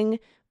thing,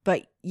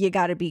 but you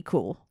got to be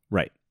cool.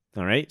 Right.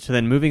 All right. So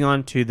then moving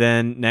on to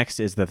next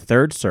is the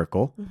 3rd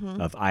circle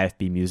of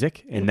IFB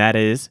music, and that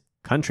is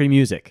country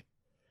music.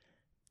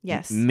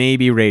 Yes.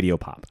 Maybe radio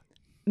pop.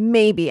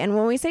 Maybe. And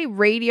when we say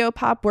radio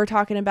pop, we're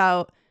talking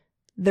about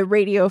the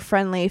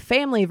radio-friendly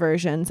family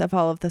versions of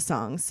all of the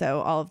songs.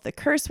 So all of the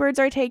curse words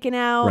are taken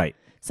out. Right.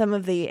 Some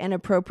of the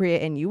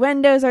inappropriate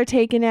innuendos are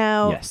taken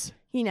out. Yes.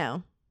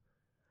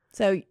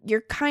 So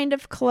you're kind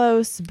of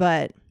close,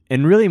 but...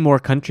 And really more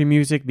country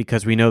music,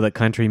 because we know that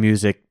country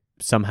music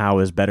somehow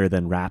is better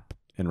than rap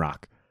and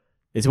rock.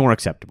 It's more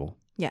acceptable.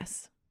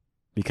 Yes.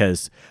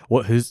 Because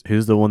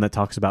who's the one that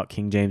talks about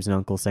King James and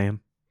Uncle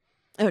Sam?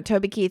 Oh,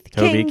 Toby Keith.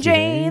 King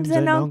James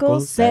and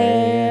Uncle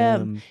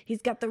Sam.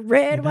 He's got the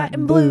red, white,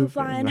 and blue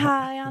flying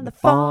high on the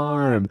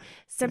farm.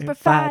 Semper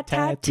Fi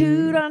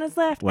tattooed on his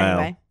left. Well,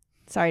 anyway,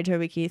 sorry,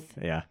 Toby Keith.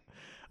 Yeah.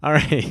 All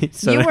right.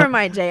 So you were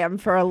my jam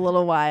for a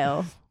little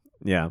while.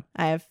 Yeah.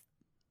 I have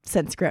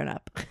since grown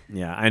up.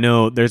 Yeah, I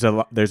know there's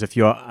a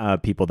few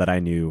people that I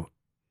knew,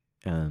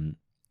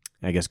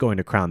 I guess going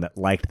to Crown, that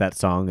liked that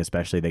song,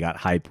 especially they got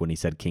hyped when he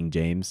said King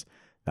James.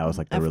 That was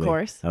like Of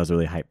course. that was a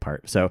really hype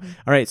part. So, all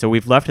right, so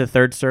we've left the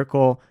third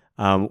circle,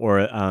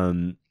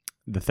 the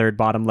third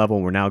bottom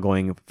level. We're now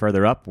going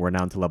further up. We're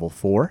now to level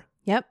 4.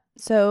 Yep.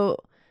 So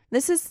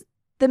this is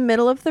the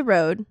middle of the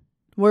road.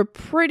 We're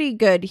pretty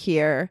good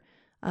here.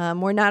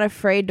 We're not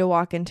afraid to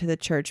walk into the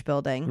church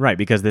building. Right,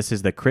 because this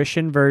is the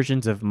Christian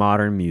versions of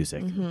modern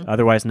music,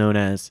 otherwise known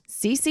as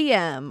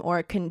CCM,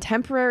 or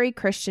contemporary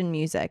Christian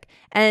music.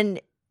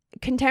 And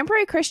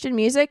contemporary Christian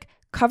music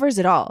covers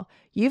it all.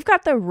 You've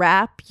got the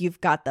rap,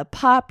 you've got the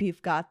pop,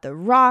 you've got the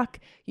rock,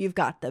 you've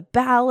got the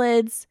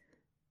ballads.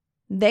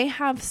 They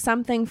have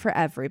something for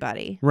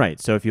everybody. Right.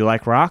 So if you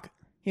like rock,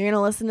 You're going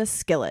to listen to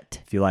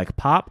Skillet. if you like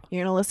pop,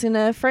 You're going to listen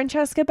to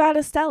Francesca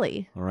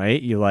Battistelli. all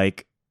right, you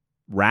like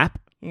rap,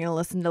 You're going to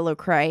listen to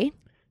Lecrae.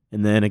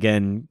 and then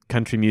again,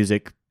 country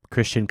music,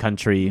 Christian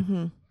country.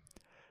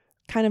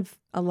 Kind of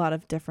a lot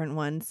of different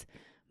ones.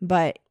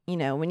 But,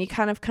 when you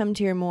kind of come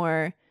to your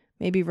more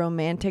maybe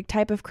romantic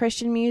type of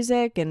Christian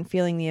music and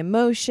feeling the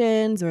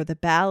emotions or the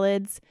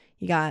ballads,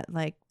 you got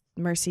like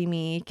Mercy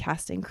Me,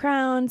 Casting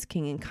Crowns,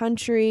 King and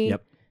Country.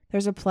 Yep.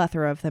 There's a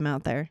plethora of them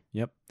out there.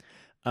 Yep.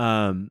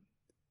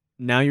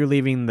 Now you're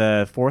leaving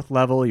the 4th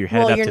level. You're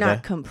headed Well, up you're to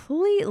not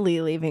completely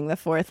leaving the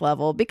 4th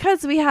level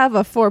because we have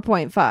a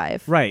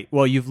 4.5. Right.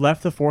 Well, you've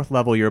left the 4th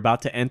level. You're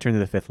about to enter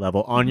into the 5th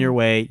level. On your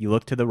way, you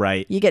look to the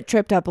right. You get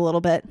tripped up a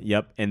little bit.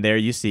 Yep. And there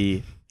you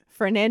see.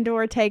 Fernando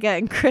Ortega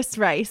and Chris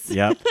Rice.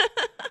 Yep.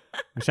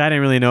 Which I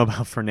didn't really know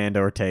about Fernando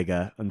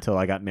Ortega until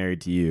I got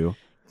married to you.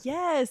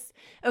 Yes.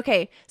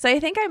 Okay. So I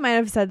think I might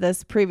have said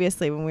this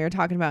previously when we were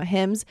talking about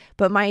hymns,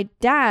 but my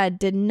dad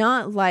did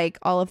not like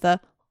all of the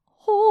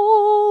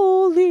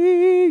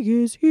holy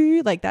is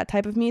he, like that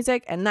type of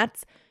music. And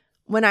that's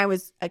when I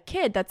was a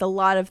kid, that's a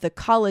lot of the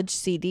college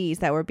CDs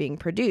that were being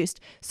produced.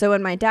 So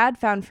when my dad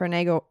found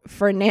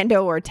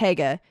Fernando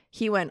Ortega,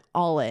 he went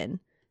all in.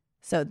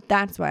 So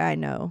that's why I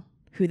know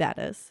who that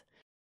is.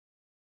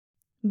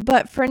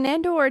 But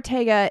Fernando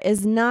Ortega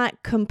is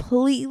not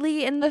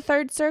completely in the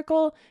 3rd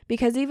circle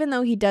because even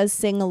though he does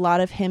sing a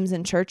lot of hymns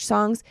and church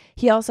songs,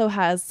 he also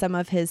has some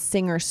of his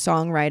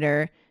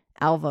singer-songwriter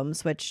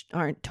albums, which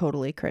aren't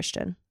totally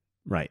Christian.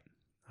 Right.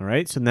 All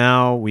right. So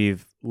now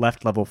we've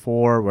left level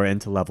 4. We're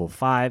into level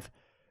 5.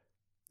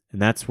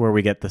 And that's where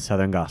we get the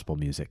Southern gospel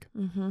music.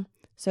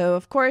 So,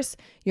 of course,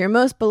 your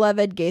most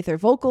beloved Gaither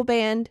Vocal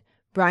Band,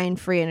 Brian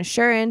Free and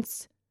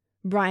Assurance,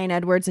 Brian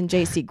Edwards and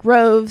J.C.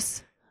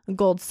 Groves,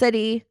 Gold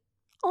City,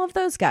 all of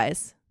those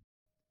guys.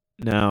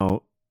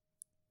 Now,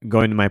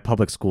 going to my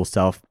public school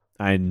self,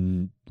 I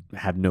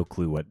had no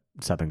clue what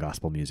Southern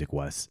gospel music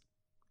was.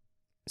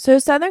 So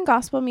Southern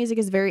gospel music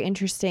is very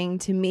interesting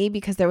to me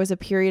because there was a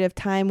period of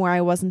time where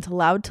I wasn't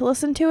allowed to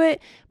listen to it,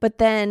 but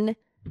then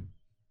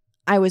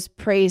I was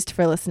praised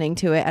for listening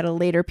to it at a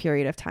later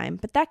period of time.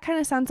 But that kind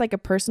of sounds like a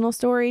personal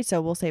story,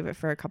 so we'll save it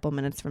for a couple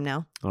minutes from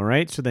now. All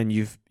right. So then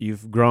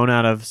you've grown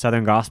out of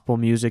Southern gospel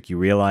music. You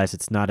realize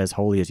it's not as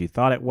holy as you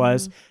thought it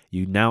was.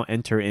 You now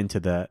enter into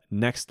the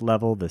next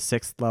level, the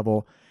 6th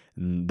level,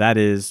 and that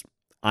is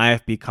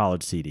IFB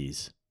college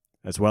CDs,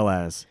 as well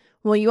as...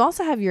 Well, you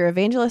also have your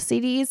evangelist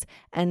CDs,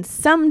 and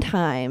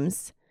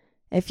sometimes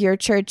if your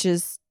church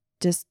is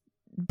just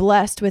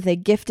blessed with a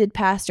gifted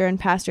pastor and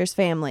pastor's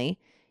family,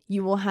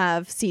 you will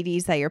have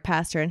CDs that your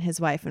pastor and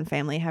his wife and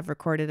family have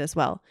recorded as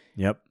well.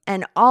 Yep.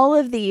 And all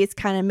of these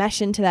kind of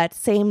mesh into that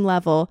same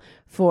level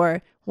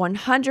for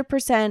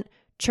 100%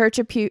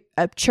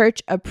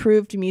 church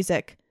approved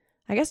music.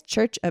 I guess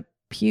church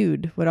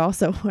appewed would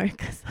also work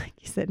because like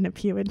you said in a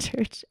pew in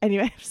church.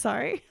 Anyway, I'm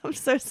sorry. I'm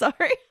so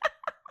sorry.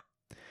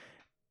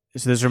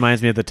 So this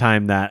reminds me of the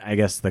time that I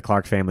guess the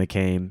Clark family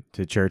came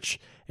to church,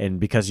 and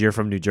because you're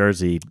from New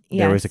Jersey,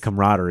 there was a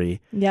camaraderie.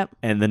 Yep.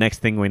 And the next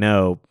thing we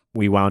know,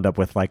 we wound up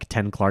with like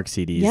 10 Clark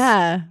CDs.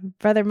 Yeah.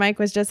 Brother Mike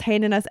was just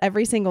handing us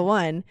every single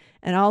one.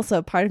 And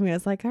also part of me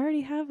was like, I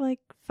already have like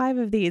 5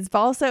 of these.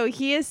 But also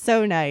he is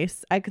so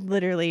nice. I could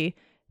literally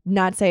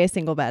not say a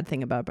single bad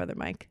thing about Brother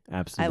Mike.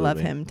 Absolutely. I love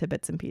him to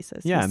bits and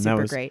pieces. Yeah, He's and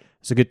super great.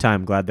 It's a good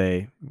time. Glad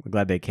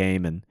they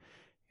came and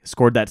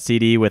scored that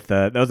CD with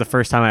that was the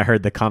first time I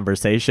heard The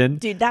Conversation.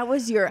 Dude, that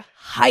was your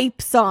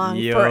hype song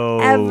Yo.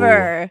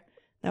 forever.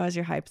 That was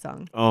your hype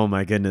song. Oh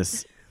my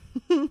goodness.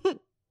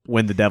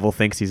 When the devil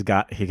thinks he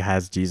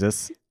has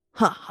Jesus.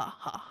 Ha ha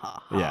ha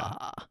ha.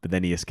 Yeah. But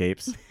then he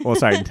escapes. Well,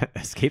 sorry,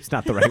 escape's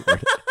not the right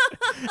word.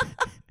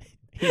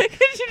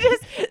 Could you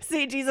just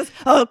see Jesus?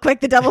 Oh,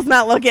 quick, the devil's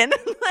not looking.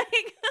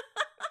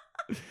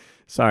 Like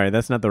Sorry,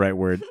 that's not the right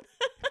word.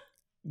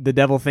 The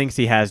devil thinks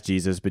he has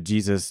Jesus, but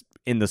Jesus,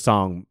 in the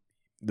song,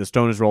 the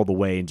stone is rolled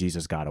away and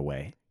Jesus got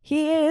away.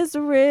 He is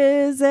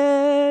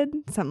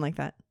risen. Something like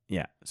that.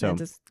 Yeah. So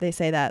they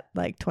say that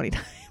like 20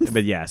 times.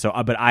 But yeah,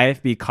 but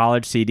IFB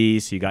college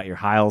CDs, so you got your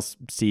Hiles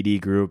CD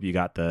group, you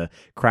got the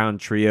Crown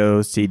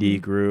Trio CD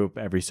group.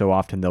 Every so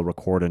often they'll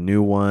record a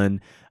new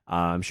one.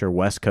 I'm sure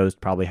West Coast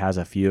probably has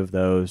a few of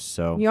those.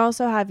 So you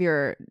also have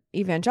your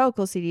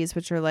evangelical CDs,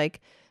 which are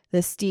like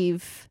the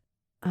Steve,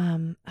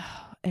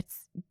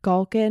 it's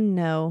Galkin.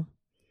 No,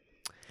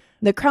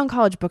 the Crown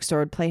College Bookstore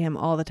would play him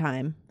all the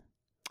time.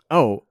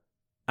 Oh,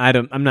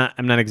 I'm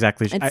not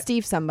exactly sure. It's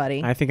Steve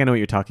somebody. I think I know what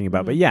you're talking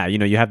about. But yeah,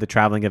 you have the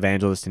traveling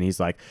evangelist, and he's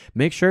like,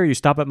 make sure you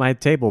stop at my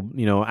table,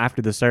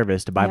 after the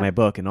service to buy my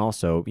book, and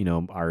also,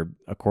 our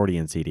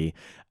accordion CD.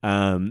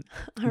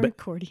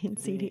 Accordion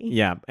CD.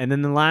 Yeah. And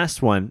then the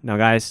last one. Now,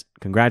 guys,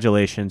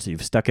 congratulations.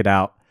 You've stuck it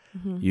out.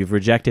 You've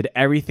rejected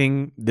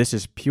everything. This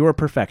is pure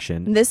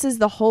perfection. This is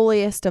the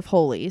holiest of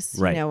holies,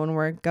 Right. when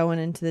we're going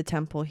into the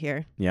temple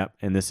here. Yep.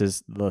 And this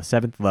is the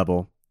 7th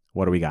level.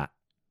 What do we got?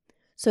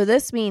 So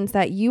this means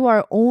that you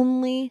are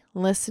only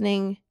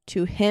listening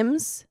to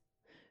hymns,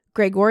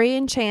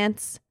 Gregorian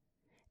chants,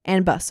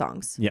 and bus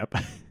songs. Yep.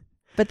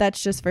 But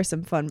that's just for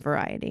some fun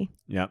variety.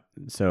 Yep.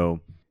 So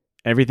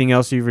everything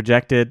else you've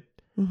rejected,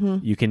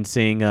 you can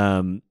sing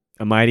A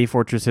Mighty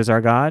Fortress is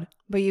Our God.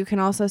 But you can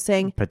also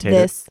sing, Potato.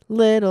 This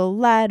little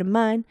light of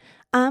mine,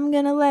 I'm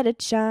going to let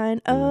it shine.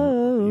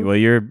 Oh. Well,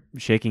 you're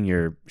shaking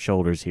your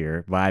shoulders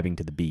here, vibing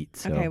to the beat.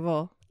 So. Okay,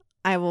 well,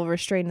 I will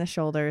restrain the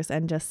shoulders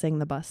and just sing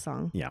the bus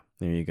song. Yeah,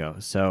 there you go.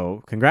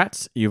 So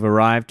congrats. You've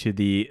arrived to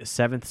the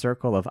 7th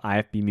circle of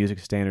IFB Music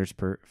Standards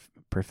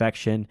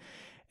Perfection.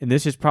 And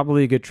this is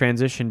probably a good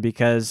transition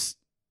because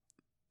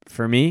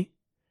for me,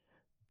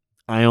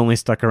 I only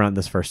stuck around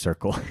this first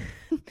circle.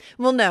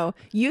 Well, no,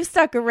 you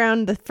stuck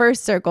around the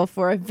first circle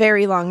for a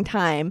very long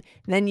time.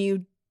 Then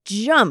you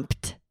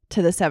jumped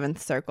to the 7th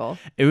circle.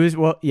 It was,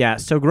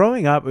 so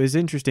growing up, it was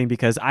interesting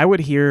because I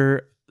would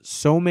hear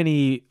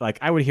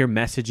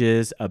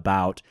messages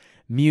about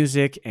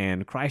music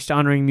and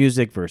Christ-honoring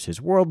music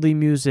versus worldly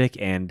music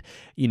and,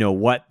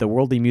 what the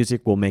worldly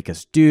music will make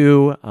us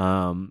do,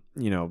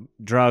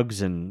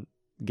 drugs and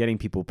getting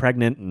people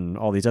pregnant and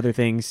all these other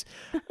things.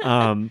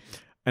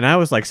 And I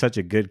was like such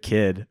a good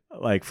kid,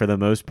 like for the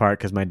most part,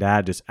 because my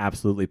dad just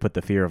absolutely put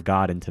the fear of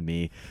God into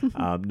me,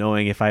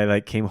 knowing if I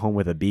came home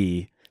with a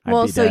B,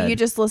 I'd be dead. You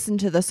just listened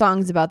to the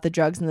songs about the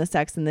drugs and the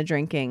sex and the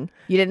drinking.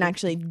 You didn't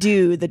actually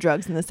do the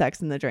drugs and the sex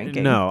and the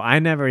drinking. No, I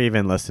never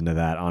even listened to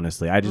that,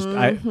 honestly. I just,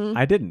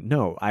 I didn't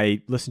know.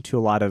 I listened to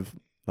a lot of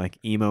like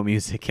emo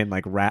music and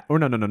like rap, or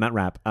no, not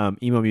rap,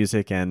 emo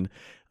music and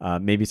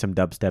maybe some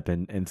dubstep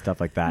and stuff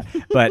like that.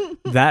 But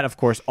that, of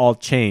course, all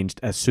changed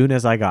as soon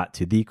as I got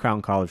to the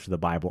Crown College for the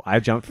Bible. I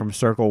jumped from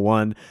Circle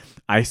 1.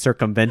 I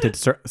circumvented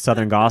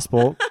Southern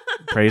Gospel.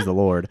 Praise the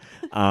Lord.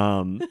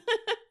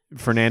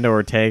 Fernando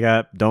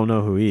Ortega, don't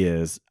know who he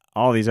is.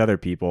 All these other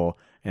people.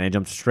 And I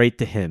jumped straight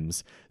to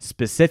hymns,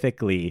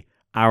 specifically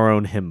our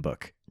own hymn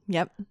book.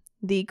 Yep.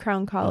 The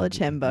Crown College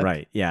hymn book.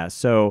 Right. Yeah.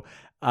 So,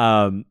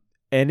 and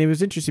it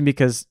was interesting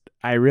because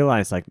I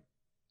realized like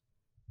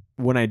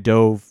when I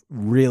dove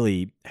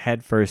really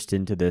headfirst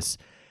into this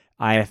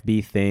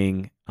IFB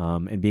thing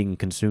and being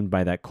consumed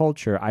by that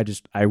culture,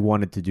 I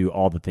wanted to do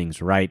all the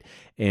things right.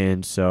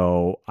 And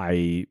so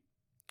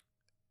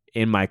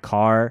in my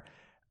car,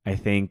 I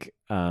think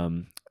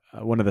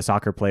one of the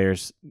soccer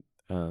players,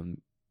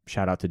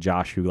 shout out to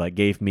Josh, who like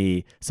gave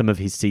me some of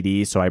his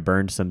CDs. So I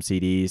burned some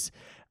CDs.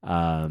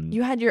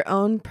 You had your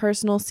own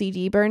personal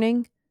CD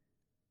burning?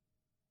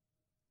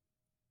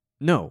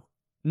 No,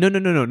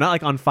 not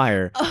like on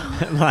fire,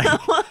 like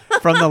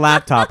from the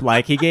laptop.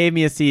 Like he gave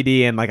me a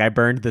CD and like I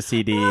burned the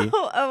CD.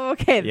 Oh,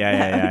 okay.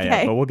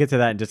 Yeah. But we'll get to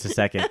that in just a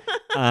second.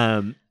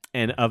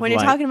 And when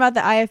you're talking about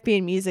the IFB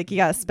and music, you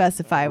gotta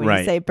specify when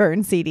you say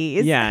burn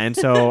CDs. Yeah, and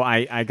so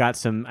I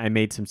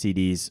made some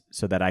CDs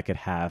so that I could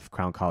have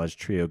Crown College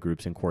trio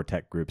groups and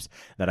quartet groups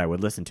that I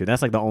would listen to.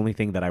 That's like the only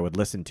thing that I would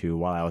listen to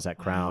while I was at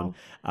Crown.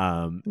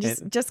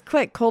 Just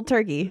quick, cold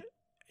turkey.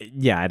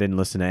 Yeah, I didn't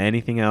listen to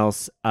anything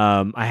else.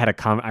 I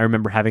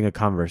remember having a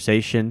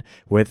conversation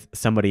with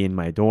somebody in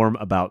my dorm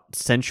about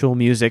sensual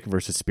music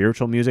versus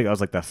spiritual music. That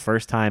was like the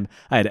first time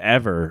I had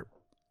ever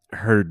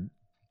heard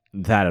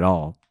that at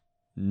all.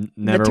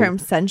 Never. The term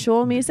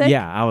sensual music?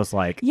 Yeah, I was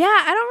like... Yeah,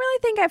 I don't really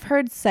think I've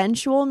heard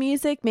sensual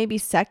music, maybe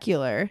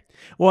secular.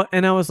 Well,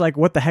 and I was like,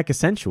 what the heck is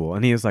sensual?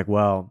 And he was like,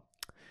 well,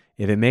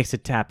 if it makes you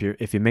tap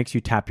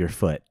your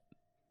foot,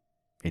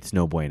 it's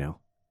no bueno.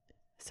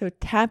 So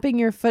tapping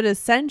your foot is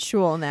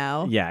sensual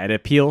now. Yeah, it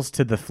appeals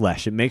to the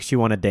flesh. It makes you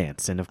want to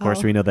dance. And of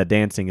course, we know that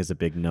dancing is a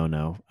big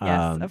no-no.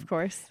 Yes, of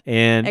course.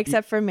 And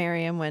except for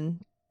Miriam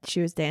when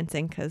she was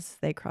dancing because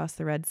they crossed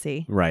the Red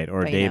Sea. Right.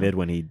 Or but, David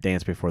when he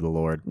danced before the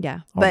Lord. Yeah.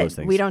 All but those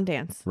things. We don't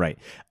dance. Right.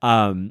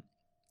 And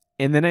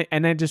then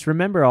I just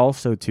remember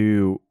also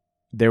too,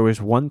 there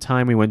was one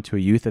time we went to a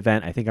youth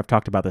event. I think I've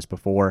talked about this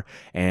before.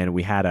 And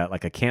we had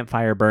a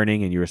campfire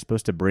burning and you were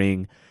supposed to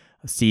bring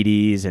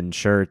CDs and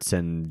shirts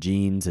and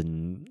jeans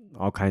and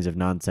all kinds of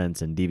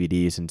nonsense and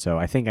DVDs. And so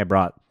I think I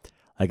brought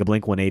like a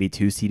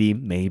Blink-182 CD,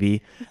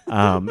 maybe.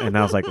 And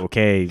I was like,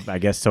 okay, I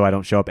guess so I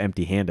don't show up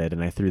empty-handed.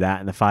 And I threw that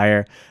in the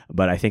fire,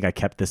 but I think I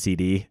kept the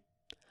CD.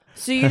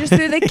 So you just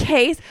threw the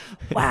case?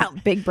 Wow,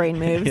 big brain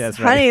moves. Yeah, that's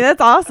right. Honey, that's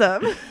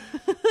awesome.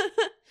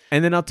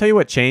 And then I'll tell you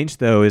what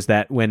changed, though, is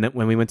that when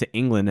we went to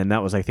England, and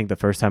that was, I think, the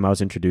first time I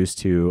was introduced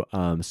to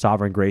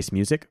Sovereign Grace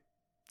music.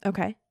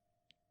 Okay.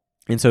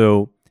 And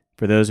so...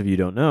 for those of you who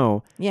don't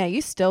know... Yeah,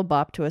 you still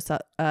bop to a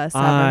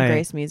Sovereign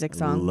Grace music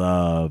song. I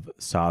love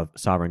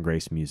Sovereign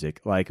Grace music.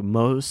 Like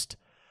most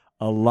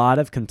a lot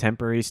of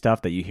contemporary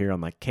stuff that you hear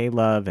on like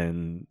K-Love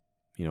and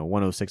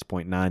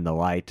 106.9 The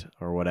Light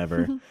or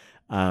whatever.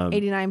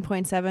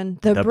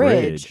 89.7 The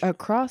Bridge.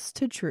 Across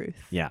to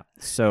Truth. Yeah.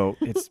 So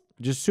it's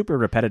just super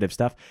repetitive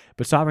stuff.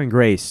 But Sovereign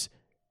Grace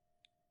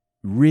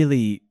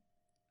really,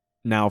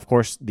 now, of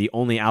course, the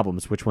only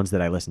albums, which ones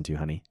did I listen to,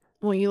 honey?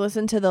 Well, you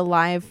listen to the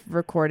live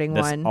recording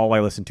That's one. all I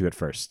listened to at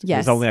first. Yes.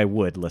 It's only I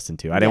would listen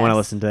to. I didn't want to Yes.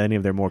 listen to any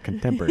of their more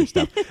contemporary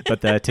stuff.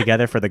 But the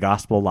Together for the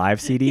Gospel live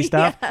CD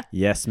stuff,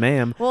 yes,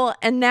 ma'am. Well,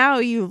 and now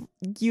you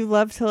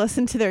love to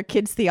listen to their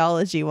kids'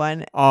 theology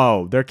one.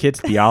 Oh, their kids'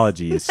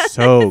 theology is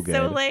so It's good.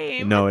 so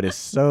lame. No, it is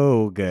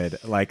so good.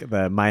 Like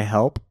the My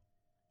Help.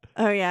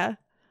 Oh, yeah.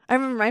 I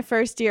remember my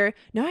first year.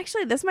 No,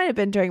 actually, this might have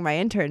been during my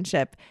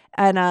internship.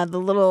 And the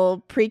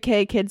little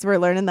pre-K kids were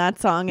learning that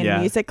song in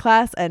music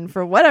class. And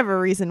for whatever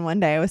reason, one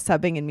day I was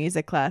subbing in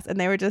music class. And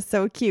they were just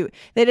so cute.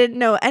 They didn't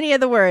know any of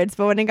the words.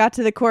 But when it got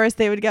to the chorus,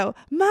 they would go,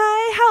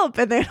 "My help."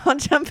 And they'd all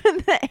jump in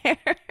the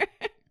air.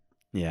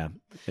 Yeah,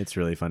 it's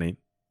really funny.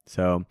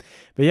 So,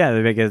 but yeah,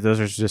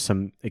 those are just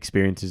some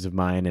experiences of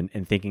mine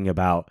and thinking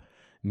about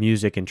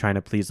music and trying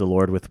to please the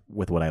Lord with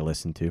what I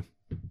listen to.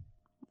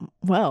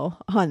 Well,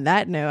 on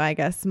that note, I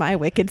guess my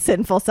wicked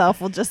sinful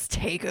self will just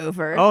take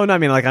over. Oh no, I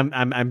mean like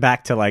I'm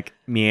back to like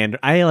meander.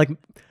 I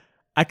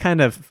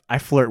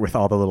flirt with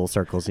all the little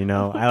circles,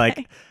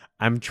 Okay.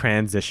 I'm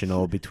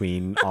transitional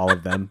between all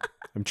of them.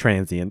 I'm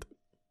transient.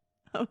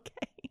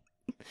 Okay.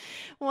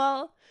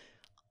 Well,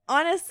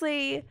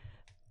 honestly,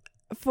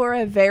 for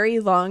a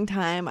very long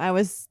time, I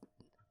was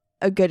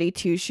a goody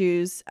two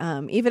shoes.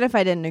 Even if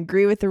I didn't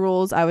agree with the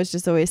rules, I was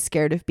just always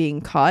scared of being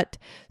caught.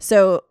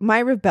 So my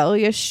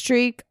rebellious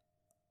streak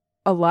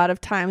a lot of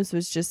times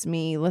was just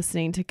me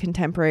listening to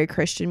contemporary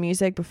Christian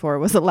music before it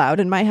was allowed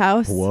in my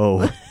house.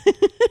 Whoa.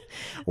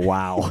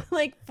 Wow.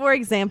 Like, for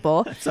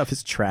example, That stuff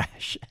is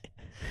trash.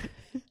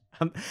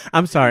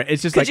 I'm sorry.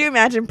 It's just could you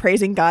imagine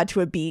praising God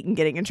to a beat and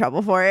getting in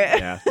trouble for it?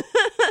 Yeah.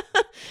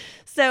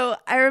 So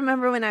I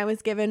remember when I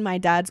was given my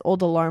dad's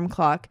old alarm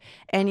clock,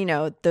 and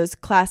those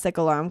classic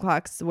alarm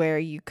clocks where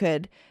you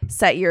could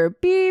set your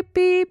beep,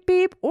 beep,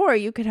 beep, or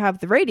you could have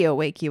the radio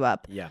wake you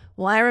up. Yeah.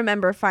 Well, I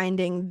remember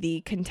finding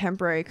the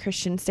contemporary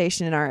Christian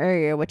station in our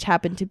area, which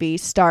happened to be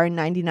Star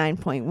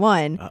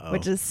 99.1,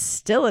 which is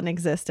still in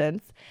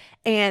existence.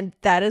 And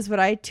that is what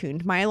I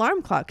tuned my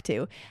alarm clock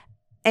to.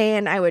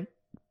 And I would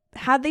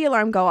had the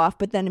alarm go off,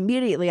 but then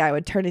immediately I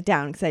would turn it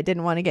down because I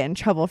didn't want to get in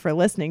trouble for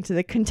listening to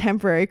the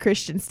contemporary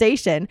Christian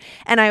station.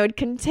 And I would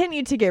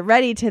continue to get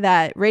ready to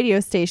that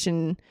radio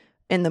station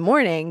in the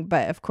morning,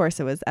 but of course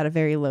it was at a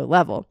very low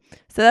level.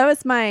 So that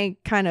was my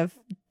kind of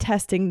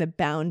testing the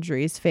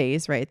boundaries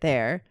phase right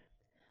there.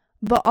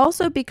 But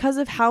also because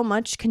of how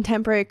much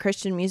contemporary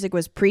Christian music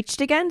was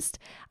preached against,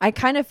 I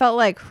kind of felt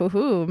like,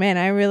 whoo, man,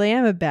 I really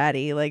am a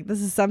baddie. Like,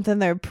 this is something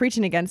they're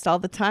preaching against all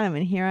the time,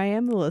 and here I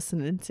am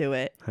listening to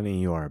it.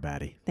 Honey, you are a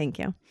baddie. Thank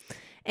you.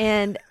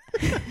 And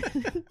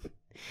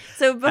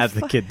so as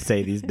the kids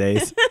say these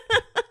days.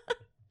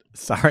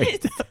 Sorry.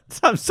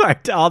 I'm sorry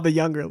to all the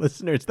younger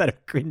listeners that are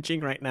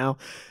cringing right now.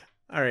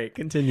 All right,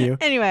 continue.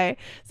 Anyway,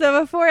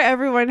 so before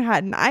everyone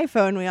had an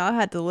iPhone, we all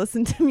had to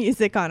listen to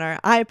music on our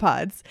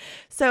iPods.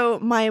 So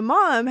my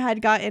mom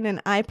had gotten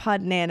an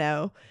iPod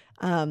Nano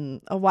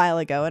a while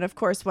ago. And of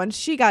course, once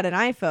she got an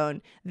iPhone,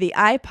 the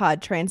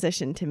iPod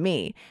transitioned to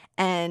me.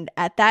 And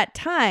at that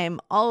time,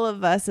 all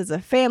of us as a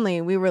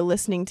family, we were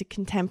listening to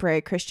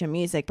contemporary Christian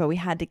music, but we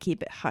had to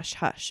keep it hush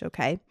hush,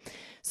 okay?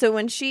 So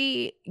when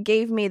she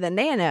gave me the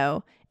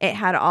Nano, it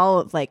had all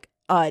of like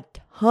a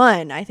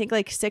ton. I think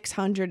like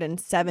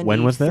 673.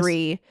 When was this?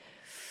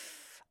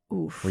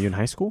 Oof. Were you in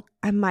high school?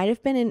 I might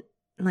have been in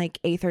like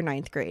 8th or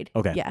 9th grade.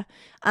 Okay. Yeah.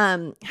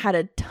 Had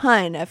a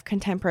ton of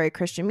contemporary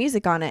Christian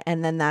music on it.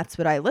 And then that's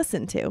what I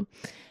listened to.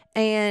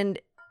 And,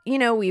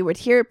 we would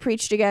hear it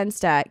preached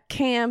against at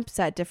camps,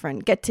 at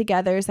different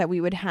get-togethers that we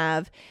would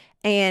have.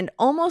 And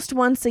almost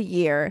once a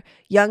year,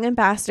 Young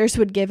Ambassadors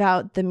would give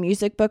out the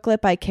music booklet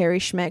by Carrie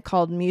Schmidt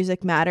called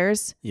Music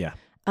Matters. Yeah.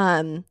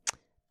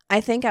 I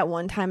think at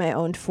one time I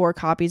owned 4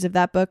 copies of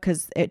that book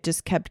because it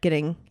just kept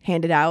getting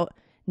handed out.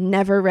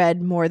 Never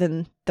read more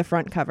than the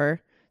front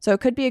cover. So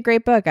it could be a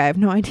great book. I have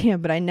no idea,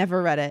 but I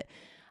never read it.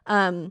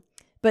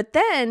 But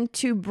then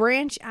to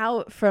branch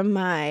out from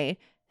my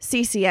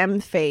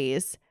CCM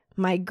phase,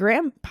 my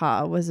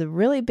grandpa was a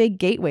really big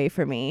gateway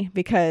for me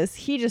because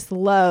he just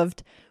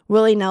loved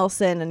Willie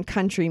Nelson and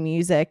country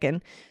music.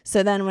 And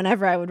so then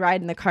whenever I would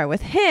ride in the car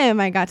with him,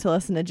 I got to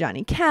listen to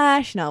Johnny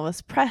Cash and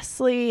Elvis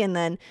Presley. And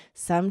then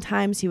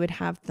sometimes he would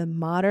have the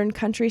modern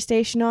country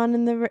station on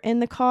in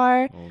the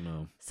car. Oh,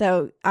 no.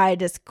 So I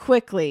just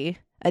quickly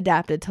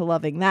adapted to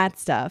loving that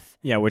stuff.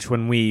 Yeah, which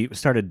when we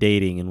started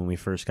dating and when we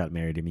first got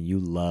married, I mean, you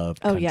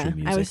loved country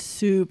music. I was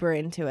super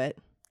into it.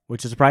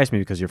 Which surprised me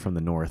because you're from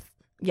the North.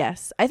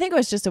 Yes. I think it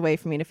was just a way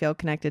for me to feel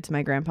connected to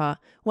my grandpa.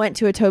 Went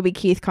to a Toby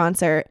Keith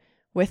concert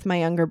with my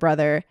younger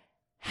brother,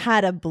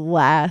 had a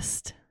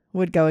blast,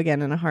 would go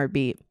again in a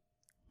heartbeat.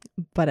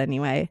 But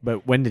anyway.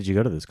 But when did you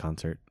go to this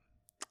concert?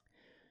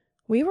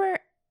 We were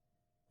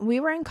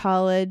in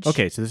college.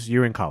 Okay, so you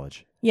were in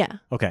college. Yeah.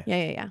 Okay.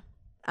 Yeah.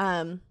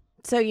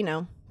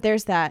 So,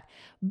 there's that.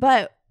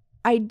 But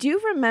I do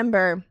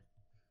remember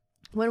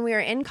when we were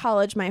in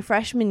college, my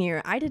freshman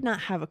year, I did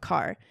not have a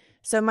car.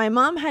 So my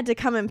mom had to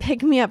come and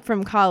pick me up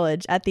from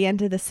college at the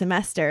end of the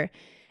semester.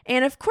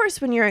 And of course,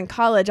 when you're in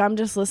college, I'm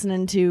just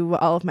listening to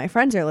what all of my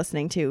friends are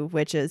listening to,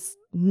 which is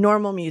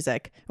normal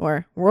music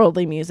or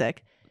worldly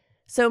music.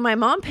 So my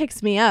mom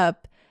picks me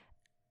up,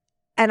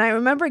 and I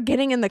remember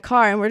getting in the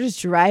car and we're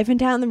just driving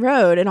down the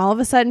road, and all of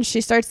a sudden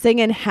she starts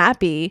singing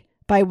Happy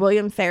by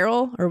William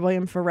Ferrell,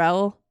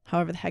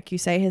 however the heck you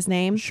say his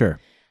name. Sure.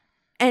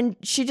 And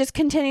she just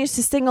continues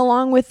to sing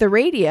along with the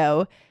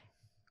radio.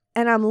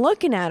 And I'm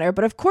looking at her,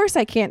 but of course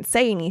I can't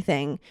say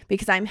anything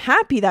because I'm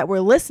happy that we're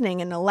listening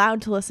and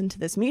allowed to listen to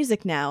this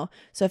music now.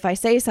 So if I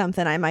say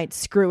something, I might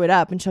screw it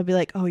up and she'll be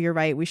like, oh, you're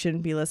right. We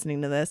shouldn't be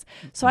listening to this.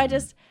 So I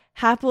just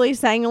happily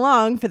sang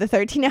along for the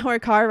 13-hour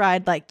car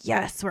ride. Like,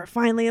 yes, we're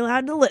finally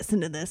allowed to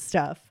listen to this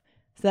stuff.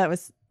 So that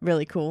was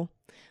really cool.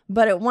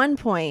 But at one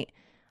point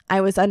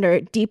I was under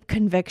deep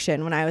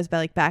conviction when I was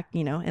back,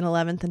 in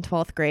 11th and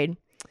 12th grade.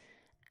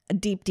 A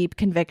deep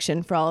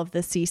conviction for all of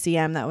the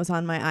CCM that was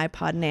on my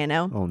iPod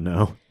Nano. Oh,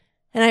 no.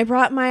 And I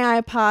brought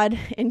my iPod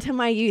into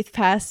my youth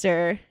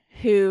pastor,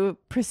 who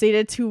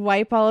proceeded to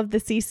wipe all of the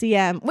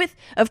CCM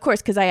of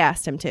course, because I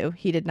asked him to.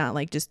 He did not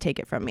just take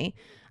it from me.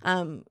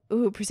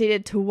 Who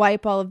proceeded to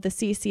wipe all of the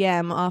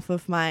CCM off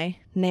of my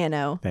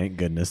Nano. Thank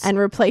goodness. And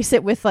replace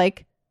it with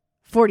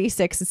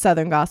 46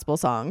 Southern gospel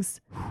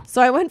songs.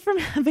 So I went from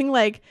having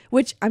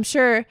which I'm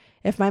sure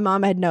if my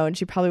mom had known,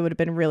 she probably would have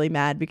been really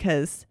mad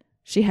because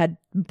she had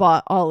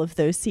bought all of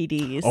those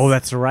CDs. Oh,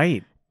 that's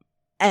right.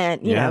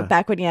 And, you know,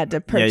 back when you had to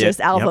purchase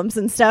albums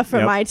and stuff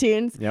from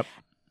iTunes. Yep.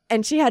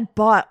 And she had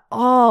bought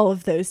all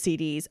of those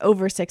CDs,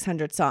 over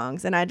 600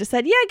 songs. And I just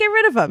said, yeah, get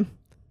rid of them.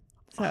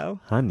 So.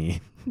 Honey.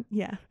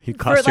 Yeah. You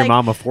cost your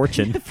mom a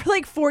fortune.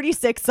 For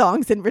 46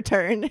 songs in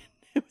return.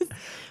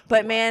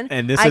 But man,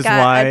 and this I is got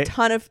why a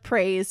ton of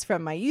praise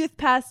from my youth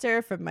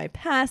pastor, from my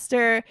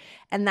pastor.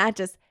 And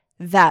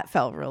that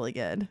felt really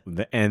good.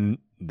 And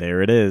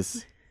there it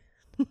is.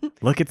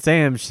 Look at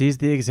Sam. She's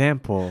the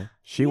example.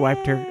 She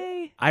wiped her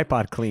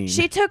iPod clean.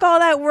 She took all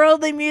that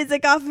worldly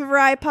music off of her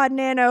iPod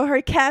Nano,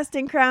 her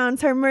Casting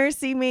Crowns, her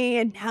Mercy Me,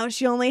 and now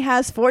she only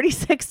has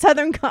 46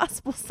 Southern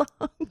gospel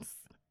songs.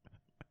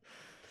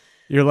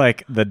 You're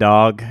like the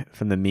dog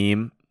from the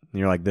meme.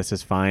 You're like, this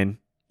is fine.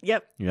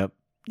 Yep.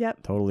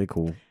 Totally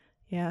cool.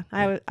 Yeah,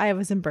 I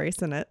was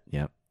embracing it.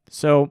 Yep.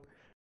 So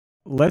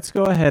let's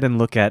go ahead and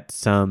look at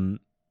some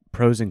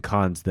pros and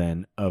cons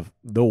then of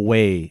the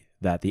way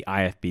that the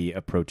IFB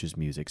approaches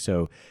music.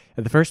 So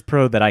the first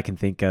pro that I can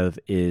think of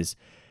is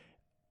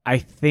I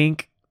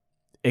think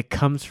it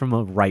comes from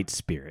a right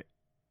spirit,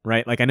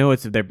 right? I know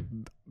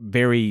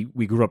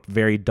we grew up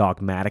very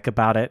dogmatic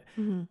about it.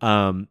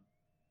 Mm-hmm.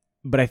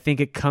 But I think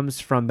it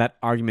comes from that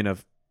argument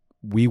of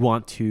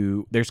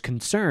there's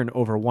concern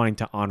over wanting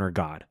to honor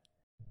God.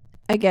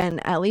 Again,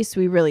 at least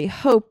we really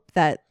hope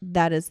that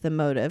is the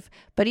motive.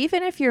 But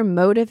even if your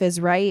motive is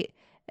right,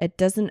 it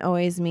doesn't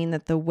always mean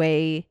that the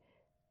way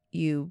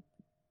you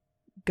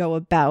go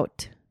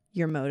about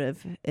your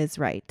motive is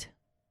right.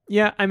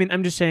 Yeah, I mean,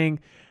 I'm just saying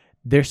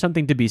there's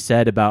something to be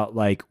said about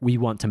we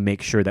want to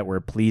make sure that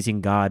we're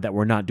pleasing God, that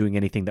we're not doing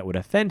anything that would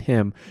offend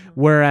him,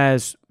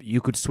 whereas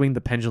you could swing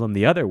the pendulum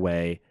the other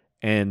way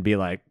and be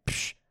like,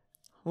 psh,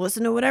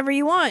 listen to whatever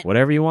you want.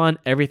 Whatever you want,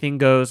 everything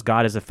goes.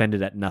 God is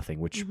offended at nothing,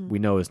 which we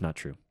know is not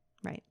true.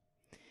 Right.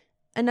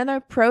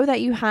 Another pro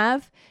that you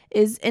have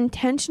is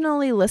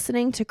intentionally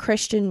listening to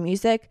Christian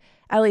music.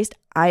 At least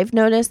I've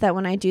noticed that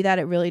when I do that,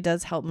 it really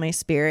does help my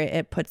spirit.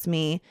 It puts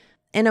me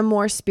in a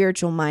more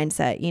spiritual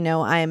mindset.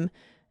 I'm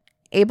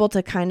able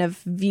to kind of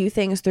view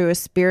things through a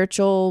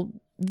spiritual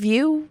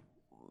view.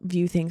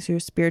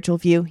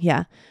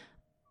 Yeah.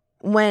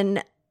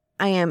 When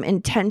I am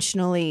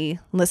intentionally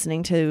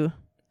listening to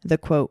the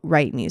quote,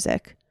 right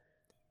music.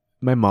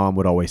 My mom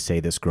would always say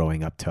this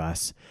growing up to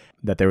us,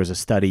 that there was a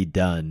study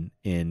done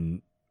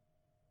in,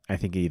 I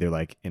think either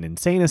an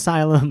insane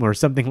asylum or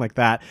something like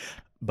that.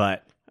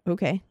 But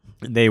okay,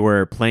 they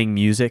were playing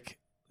music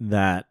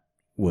that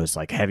was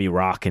heavy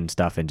rock and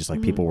stuff, and just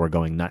people were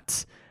going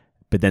nuts.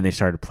 But then they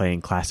started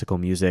playing classical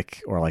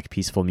music or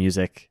peaceful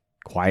music,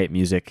 quiet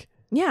music.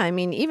 Yeah, I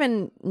mean,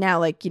 even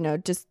now,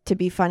 just to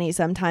be funny,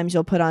 sometimes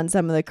you'll put on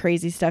some of the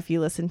crazy stuff you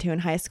listened to in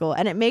high school,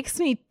 and it makes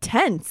me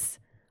tense.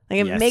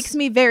 It makes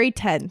me very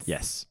tense.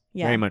 Yes,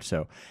 very much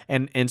so.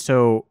 And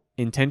so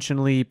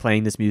intentionally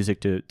playing this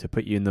music to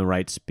put you in the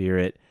right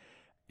spirit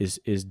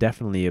is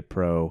definitely a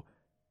pro,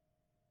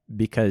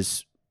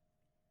 because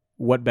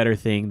what better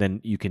thing than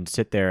you can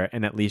sit there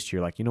and at least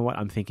you're you know what,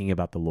 I'm thinking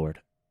about the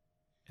Lord,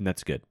 and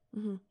that's good.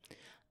 Mm-hmm.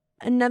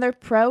 Another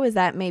pro is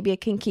that maybe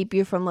it can keep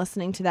you from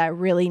listening to that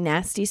really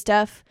nasty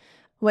stuff,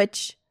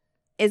 which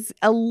is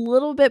a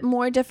little bit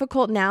more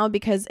difficult now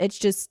because it's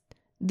just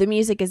the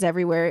music is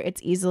everywhere. It's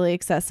easily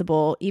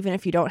accessible. Even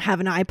if you don't have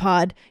an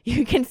iPod,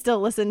 you can still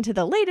listen to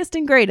the latest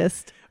and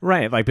greatest.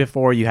 Right.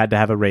 Before you had to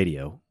have a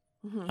radio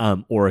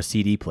or a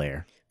CD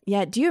player.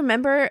 Yeah. Do you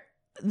remember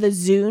the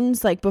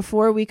Zunes, like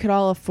before we could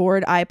all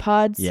afford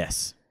iPods.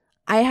 Yes.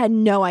 I had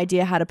no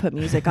idea how to put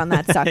music on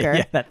that sucker.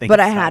 Yeah, that thing but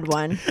I sucked. had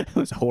one. It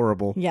was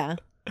horrible. Yeah.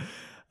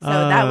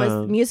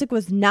 So music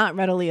was not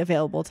readily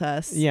available to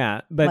us.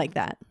 Yeah, but like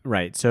that.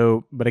 Right.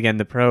 So, but again,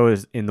 the pro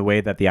is in the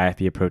way that the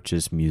IFB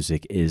approaches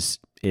music is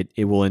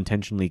it will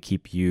intentionally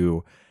keep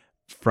you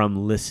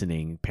from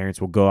listening. Parents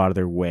will go out of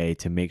their way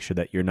to make sure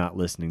that you're not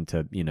listening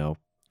to,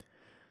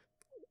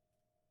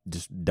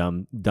 just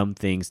dumb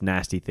things,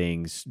 nasty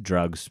things,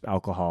 drugs,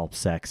 alcohol,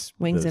 sex,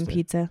 Wings those and things.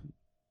 pizza.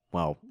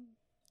 Well,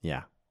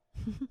 yeah.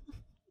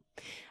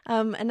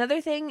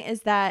 Another thing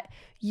is that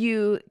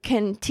you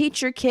can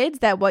teach your kids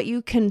that what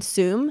you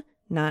consume,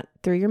 not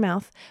through your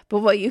mouth, but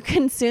what you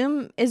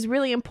consume is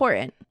really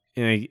important.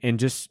 And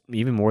just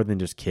even more than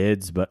just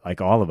kids, but like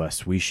all of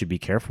us, we should be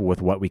careful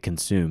with what we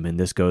consume. And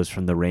this goes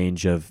from the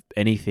range of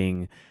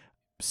anything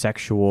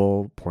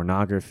sexual,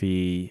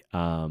 pornography,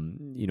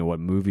 what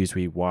movies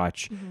we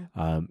watch.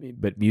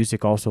 But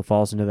music also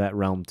falls into that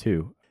realm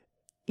too.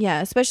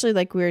 Yeah, especially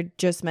like we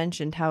just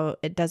mentioned how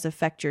it does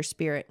affect your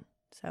spirit.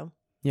 So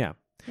yeah.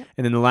 Yep.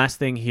 And then the last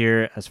thing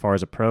here, as far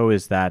as a pro,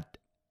 is that,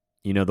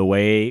 the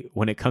way,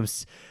 when it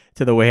comes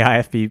to the way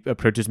IFB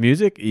approaches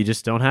music, you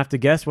just don't have to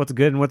guess what's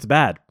good and what's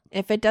bad.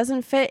 If it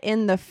doesn't fit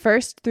in the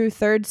first through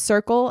third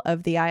circle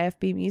of the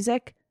IFB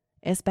music,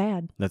 it's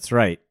bad. That's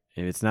right.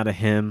 If it's not a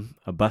hymn,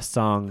 a bus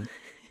song,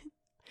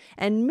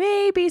 and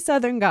maybe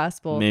Southern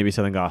Gospel,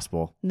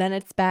 then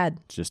it's bad.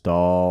 It's just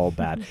all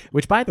bad.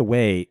 Which, by the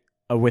way,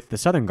 with the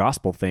Southern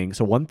Gospel thing,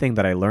 so one thing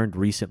that I learned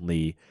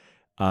recently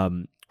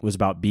was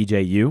about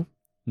BJU.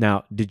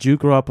 Now, did you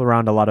grow up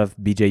around a lot of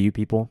BJU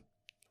people?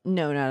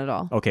 No, not at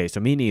all. Okay,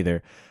 so me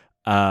neither.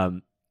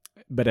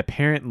 But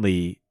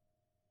apparently,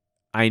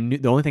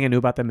 the only thing I knew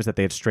about them is that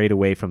they had strayed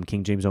away from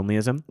King James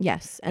onlyism.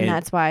 Yes, and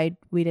that's why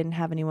we didn't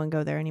have anyone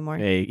go there anymore.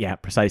 Yeah,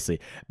 precisely.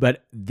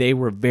 But they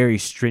were very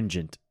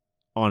stringent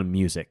on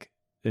music.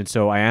 And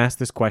so I asked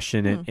this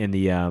question in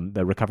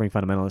the Recovering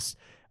Fundamentalists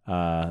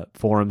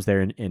forums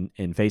there in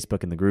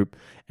Facebook in the group,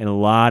 and a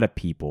lot of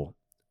people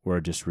were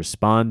just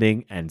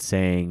responding and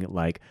saying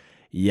like,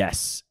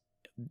 yes,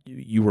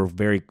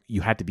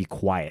 you had to be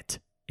quiet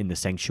in the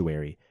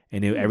sanctuary,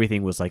 and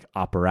everything was like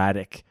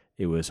operatic.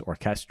 It was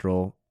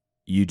orchestral.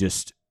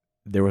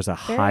 There was a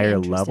Very higher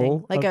interesting.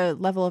 level, like a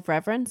level of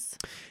reverence.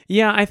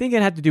 Yeah, I think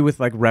it had to do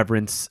with like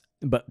reverence.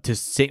 But to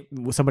sing,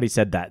 somebody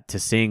said that to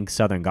sing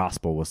Southern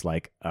Gospel was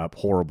like a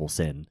horrible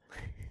sin.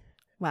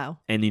 Wow.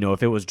 And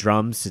if it was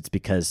drums, it's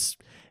because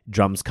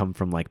drums come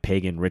from like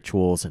pagan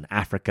rituals in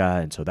Africa,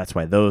 and so that's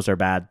why those are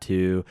bad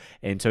too.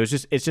 And so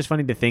it's just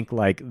funny to think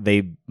like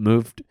they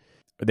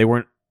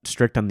weren't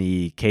strict on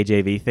the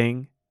KJV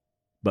thing,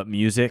 but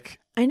music.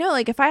 I know,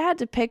 like if I had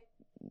to pick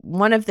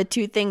one of the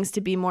two things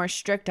to be more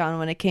strict on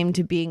when it came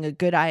to being a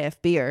good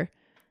IFBer,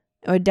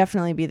 it would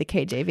definitely be the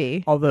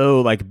KJV.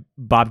 Although like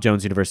Bob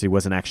Jones University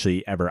wasn't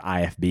actually ever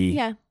IFB.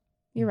 Yeah,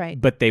 you're right.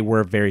 But they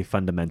were very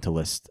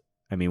fundamentalist.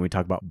 I mean, we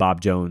talk about Bob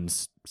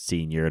Jones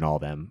Sr. and all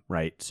them,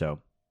 right? So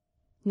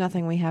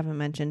nothing we haven't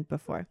mentioned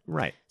before.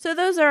 Right. So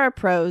those are our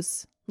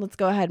pros. Let's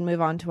go ahead and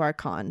move on to our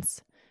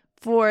cons.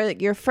 For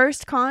your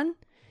first con,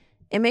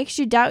 it makes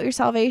you doubt your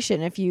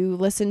salvation if you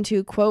listen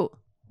to, quote,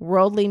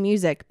 worldly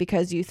music,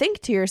 because you think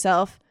to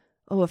yourself,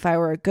 oh, if I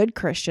were a good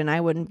Christian, I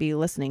wouldn't be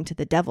listening to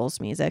the devil's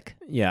music.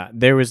 Yeah,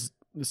 there was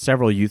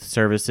several youth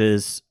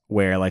services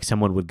where like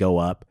someone would go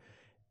up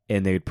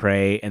and they would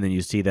pray, and then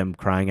you see them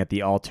crying at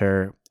the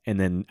altar. And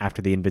then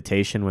after the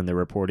invitation, when they're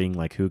reporting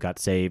like who got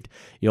saved,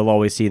 you'll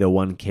always see the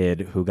one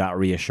kid who got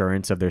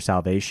reassurance of their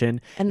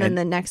salvation. And then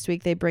the next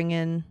week they bring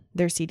in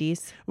their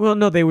CDs. Well,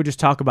 no, they would just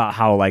talk about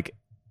how like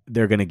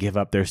they're going to give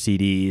up their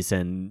CDs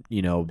and,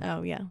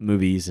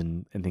 movies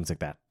and things like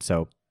that.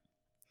 So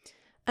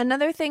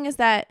another thing is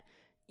that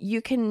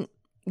you can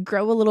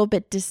grow a little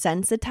bit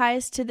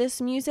desensitized to this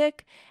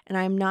music. And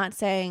I'm not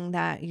saying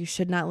that you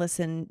should not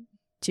listen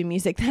to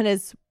music that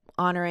is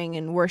honoring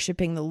and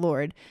worshiping the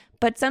Lord.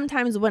 But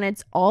sometimes when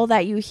it's all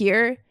that you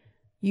hear,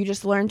 you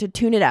just learn to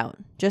tune it out,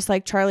 just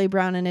like Charlie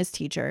Brown and his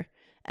teacher.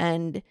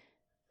 And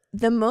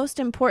the most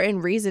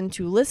important reason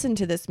to listen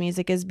to this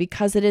music is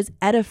because it is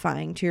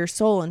edifying to your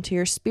soul and to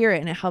your spirit,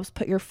 and it helps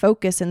put your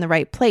focus in the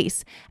right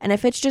place. And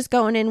if it's just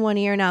going in one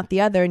ear and out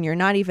the other and you're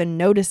not even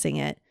noticing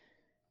it,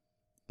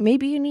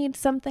 maybe you need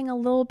something a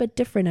little bit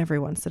different every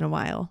once in a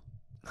while.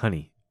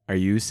 Honey, are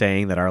you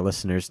saying that our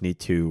listeners need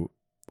to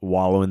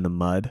wallow in the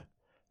mud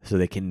so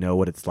they can know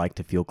what it's like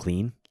to feel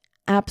clean?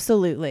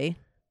 Absolutely.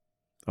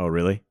 Oh,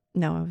 really?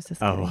 No, I was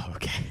just kidding. Oh,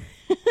 okay.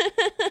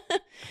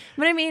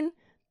 But I mean,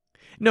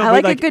 no, I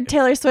like a good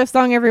Taylor Swift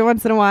song every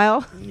once in a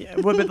while. Yeah,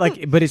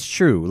 but it's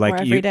true. Like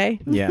or every day.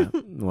 Yeah.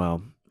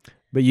 Well,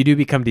 but you do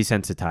become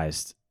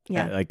desensitized.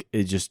 Yeah.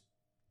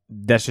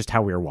 That's just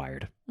how we're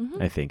wired,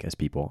 I think, as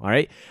people. All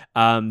right.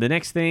 The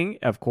next thing,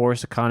 of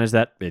course, a con is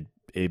that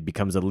it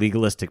becomes a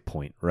legalistic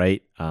point,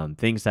 right?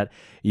 Things that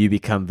you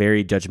become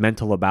very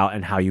judgmental about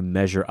and how you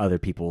measure other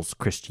people's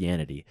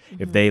Christianity.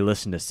 If they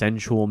listen to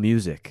sensual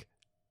music,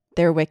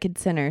 they're wicked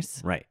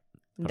sinners. Right.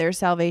 Their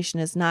salvation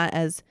is not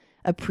as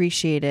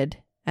appreciated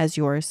as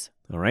yours.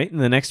 All right.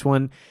 And the next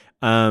one,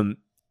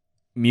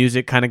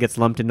 music kind of gets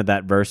lumped into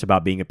that verse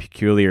about being a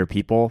peculiar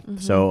people.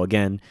 So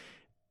again,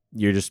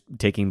 you're just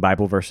taking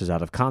Bible verses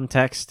out of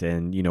context,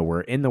 and,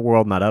 we're in the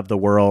world, not of the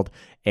world.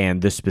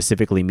 And this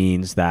specifically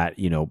means that,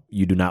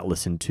 you do not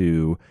listen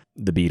to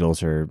the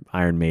Beatles or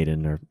Iron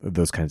Maiden or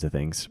those kinds of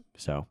things.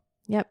 So,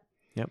 Yep.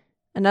 Yep.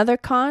 Another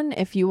con,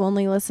 if you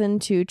only listen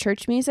to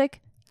church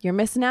music, you're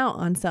missing out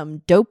on some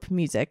dope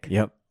music.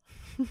 Yep.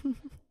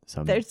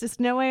 There's just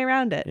no way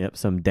around it. Yep,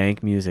 some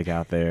dank music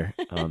out there,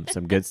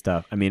 some good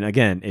stuff. I mean,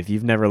 again, if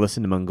you've never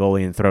listened to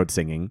Mongolian throat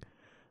singing,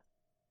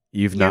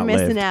 you're not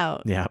missing lived.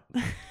 out. Yeah.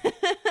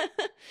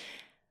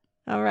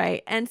 All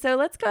right. And so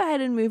let's go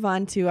ahead and move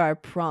on to our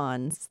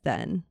prawns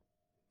then.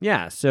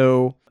 Yeah.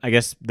 So I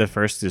guess the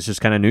first is just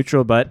kind of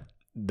neutral, but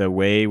in the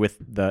way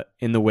that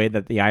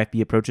the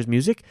IFB approaches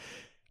music,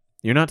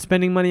 you're not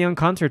spending money on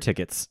concert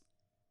tickets.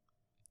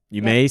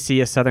 You may see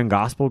a Southern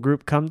gospel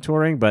group come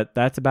touring, but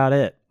that's about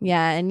it.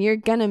 Yeah, and you're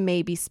going to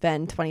maybe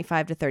spend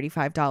 $25 to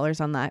 $35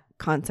 on that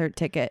concert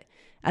ticket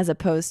as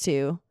opposed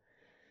to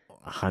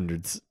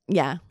hundreds.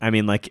 Yeah. I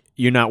mean, like,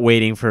 you're not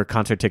waiting for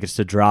concert tickets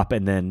to drop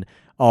and then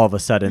all of a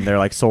sudden they're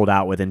like sold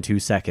out within 2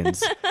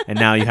 seconds. And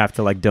now you have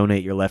to like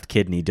donate your left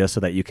kidney just so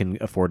that you can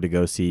afford to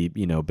go see,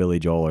 Billy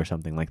Joel or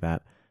something like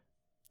that.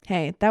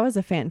 Hey, that was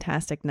a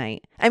fantastic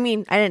night. I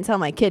mean, I didn't sell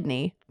my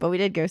kidney, but we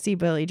did go see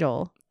Billy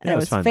Joel. And it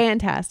was fun.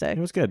 Fantastic.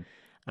 It was good.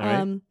 All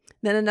right.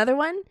 Then another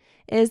one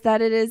is that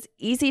it is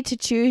easy to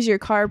choose your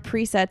car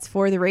presets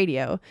for the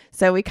radio.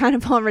 So we kind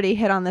of already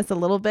hit on this a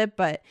little bit,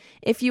 but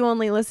if you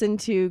only listen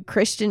to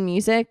Christian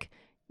music,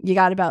 you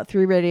got about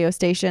 3 radio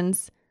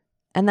stations,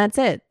 and that's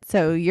it.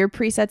 So your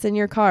presets in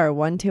your car,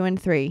 1, 2, and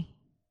 3.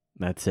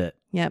 That's it.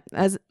 Yep.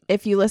 As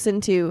if you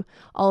listen to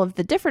all of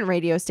the different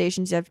radio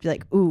stations, you have to be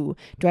like, ooh,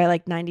 do I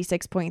like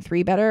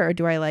 96.3 better, or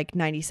do I like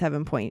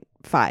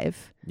 97.5?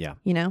 Yeah.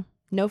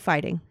 No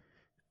fighting.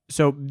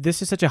 So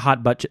this is such a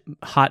hot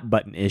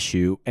button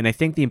issue, and I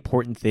think the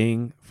important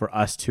thing for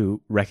us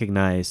to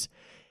recognize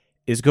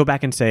is go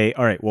back and say,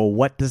 all right, well,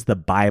 what does the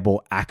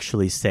Bible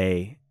actually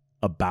say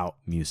about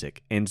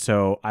music? And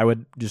so I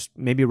would just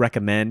maybe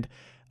recommend,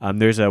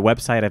 there's a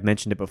website, I've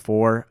mentioned it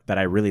before, that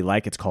I really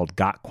like. It's called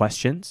Got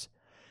Questions.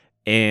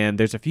 And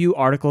there's a few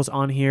articles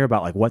on here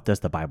about like, what does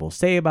the Bible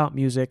say about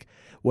music?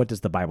 What does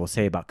the Bible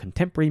say about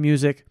contemporary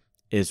music?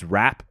 Is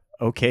rap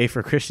okay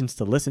for Christians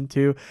to listen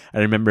to? I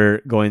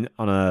remember going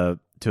to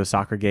a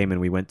soccer game, and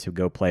we went to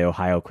go play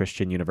Ohio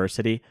Christian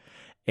University,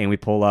 and we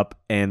pull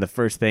up, and the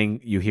first thing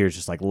you hear is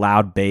just like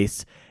loud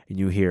bass, and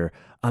you hear,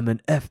 I'm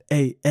an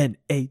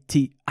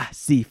FANATIC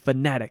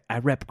fanatic. I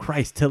rep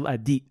Christ till I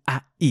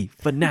DIE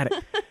fanatic.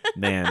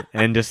 Man,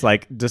 and just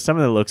some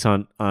of the looks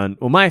on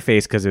my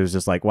face, because it was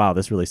just like, wow,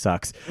 this really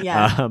sucks.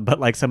 Yeah. But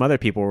like some other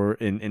people were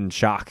in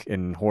shock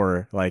and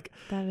horror. Like,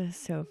 that is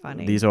so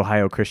funny. These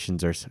Ohio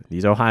Christians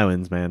these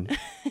Ohioans, man.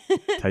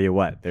 Tell you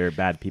what, they're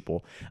bad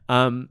people.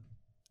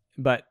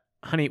 But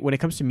honey, when it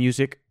comes to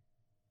music,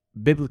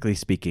 biblically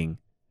speaking,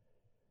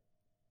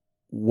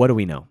 what do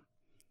we know?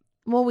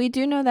 Well, we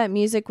do know that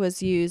music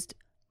was used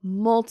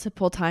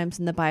multiple times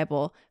in the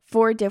Bible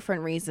for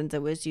different reasons.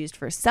 It was used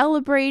for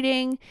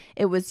celebrating.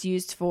 It was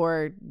used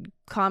for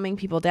calming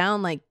people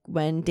down, like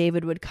when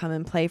David would come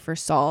and play for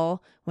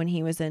Saul when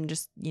he was in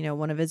just,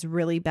 one of his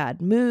really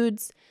bad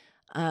moods.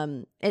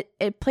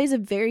 It plays a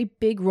very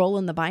big role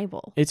in the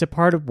Bible. It's a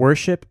part of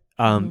worship.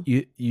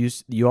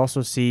 You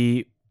also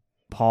see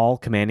Paul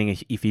commanding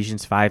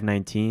Ephesians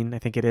 5:19, I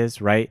think it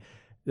is, right?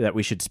 That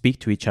we should speak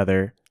to each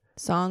other.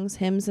 Songs,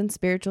 hymns, and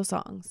spiritual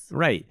songs.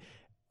 Right.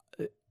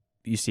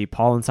 You see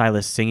Paul and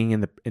Silas singing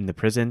in the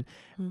prison.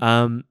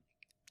 And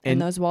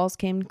those walls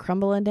came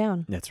crumbling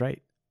down. That's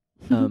right.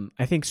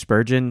 I think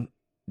Spurgeon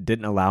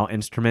didn't allow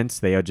instruments.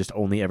 They are just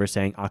only ever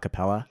sang a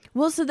cappella.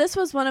 Well, so this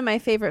was one of my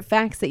favorite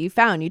facts that you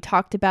found. You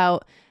talked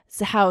about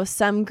how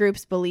some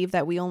groups believe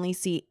that we only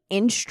see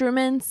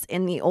instruments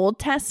in the Old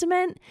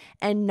Testament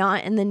and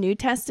not in the New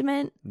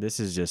Testament. This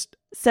is just...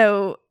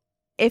 So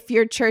if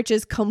your church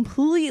is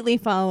completely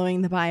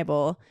following the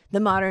Bible, the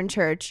modern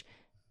church,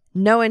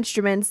 no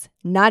instruments,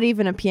 not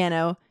even a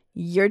piano,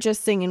 you're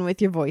just singing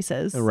with your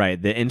voices.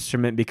 Right. The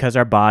instrument, because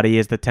our body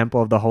is the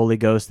temple of the Holy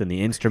Ghost, and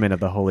the instrument of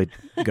the Holy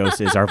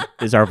Ghost is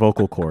our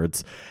vocal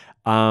cords.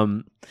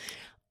 Oh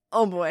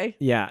boy.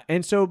 Yeah.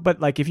 And so, but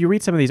like if you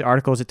read some of these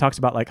articles, it talks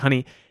about like,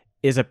 honey,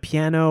 is a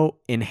piano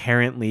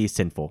inherently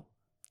sinful?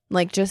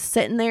 Like just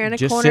sitting there in a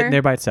just corner? Just sitting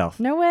there by itself.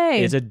 No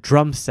way. Is a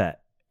drum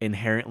set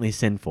inherently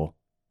sinful?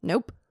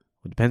 Nope.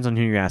 It depends on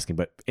who you're asking,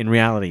 but in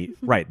reality,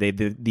 right,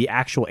 the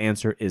actual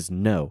answer is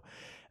no.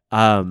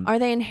 Are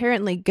they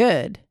inherently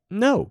good?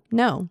 No.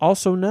 No.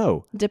 Also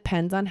no.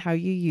 Depends on how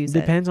you use it.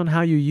 Depends on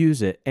how you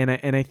use it. And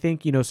I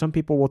think, some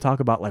people will talk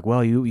about like,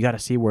 well, you got to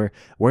see where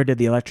did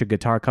the electric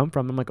guitar come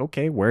from? I'm like,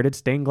 okay, where did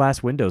stained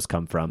glass windows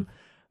come from?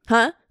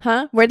 Huh?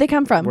 Where'd they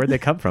come from? Where'd they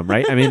come from,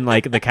 right? I mean,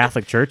 like the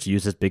Catholic Church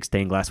uses big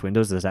stained glass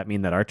windows. Does that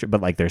mean that our church,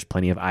 but like there's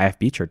plenty of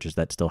IFB churches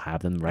that still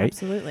have them, right?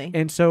 Absolutely.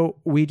 And so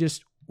we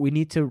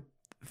need to,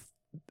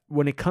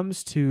 when it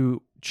comes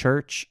to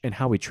church and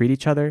how we treat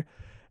each other,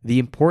 the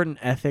important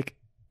ethic,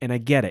 and I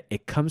get it,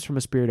 it comes from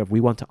a spirit of we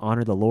want to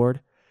honor the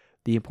Lord.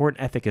 The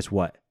important ethic is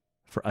what?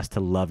 For us to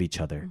love each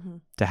other,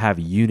 to have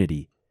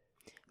unity.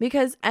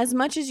 Because as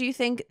much as you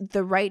think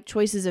the right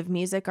choices of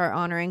music are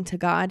honoring to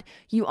God,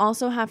 you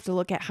also have to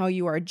look at how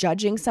you are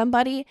judging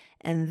somebody,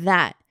 and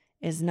that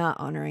is not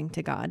honoring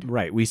to God.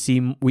 Right. We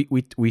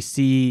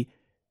see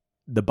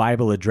the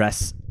Bible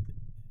address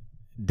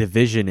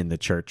division in the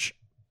church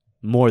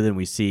more than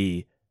we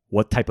see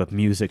what type of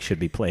music should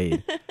be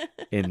played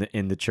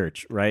in the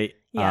church, right?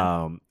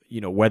 Yeah.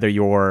 Whether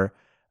you're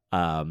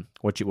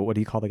what do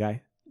you call the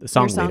guy? The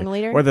song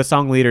leader? Or the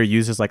song leader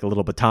uses like a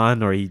little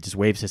baton, or he just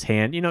waves his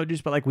hand,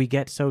 but like we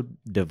get so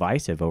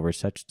divisive over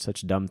such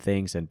dumb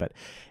things. But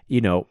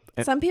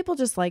some people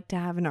just like to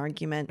have an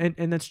argument.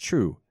 And that's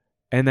true.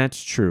 And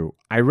that's true.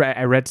 I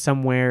read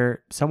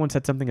somewhere, someone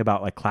said something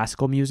about like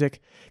classical music,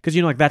 because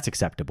like that's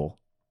acceptable,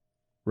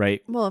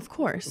 right? Well, of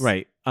course.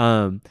 Right.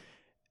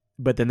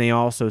 But then they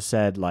also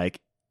said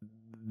like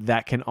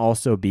that can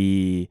also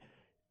be,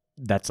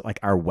 that's like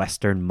our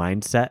Western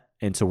mindset.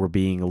 And so we're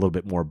being a little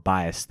bit more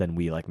biased than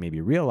we like maybe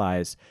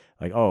realize,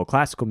 like, oh,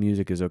 classical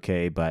music is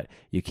okay, but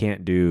you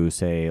can't do,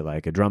 say,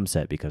 like a drum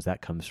set because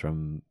that comes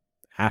from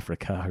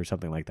Africa or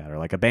something like that, or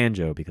like a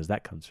banjo because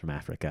that comes from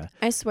Africa.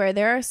 I swear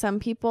there are some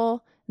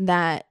people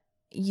that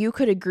you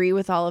could agree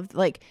with all of,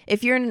 like,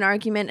 if you're in an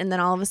argument and then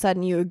all of a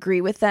sudden you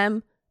agree with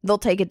them, they'll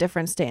take a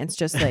different stance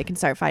just so they can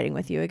start fighting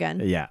with you again.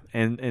 Yeah.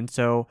 And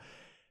so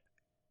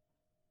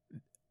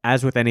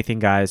as with anything,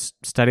 guys,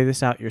 study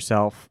this out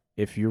yourself.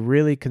 If you're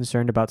really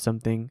concerned about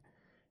something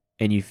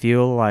and you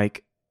feel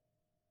like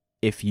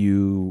if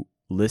you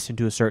listen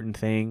to a certain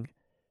thing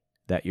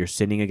that you're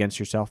sinning against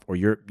yourself, or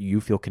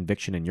you feel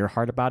conviction in your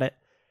heart about it,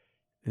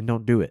 then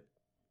don't do it.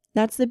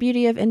 That's the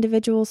beauty of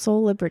individual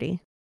soul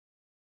liberty.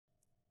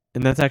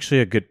 And that's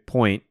actually a good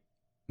point,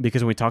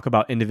 because when we talk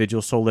about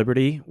individual soul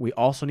liberty, we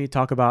also need to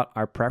talk about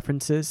our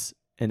preferences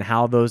and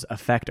how those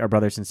affect our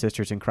brothers and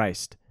sisters in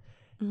Christ,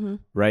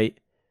 right?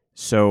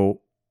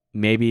 So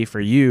maybe for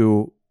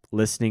you,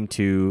 listening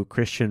to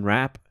Christian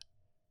rap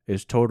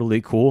is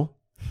totally cool.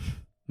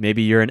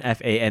 Maybe you're an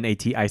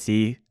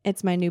FANATIC.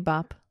 It's my new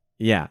bop.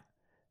 Yeah.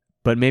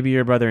 But maybe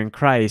your brother in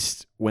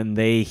Christ, when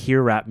they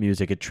hear rap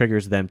music, it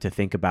triggers them to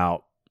think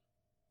about,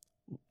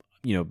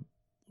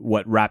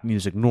 what rap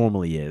music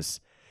normally is.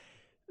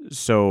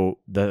 So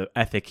the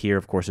ethic here,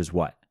 of course, is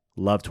what?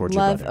 Love towards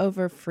your brother. Love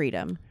over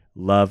freedom.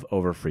 Love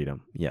over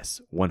freedom. Yes,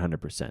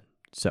 100%.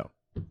 So.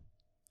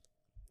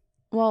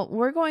 Well,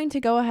 we're going to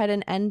go ahead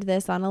and end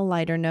this on a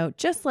lighter note,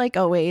 just like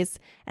always,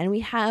 and we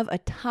have a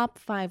top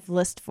 5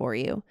 list for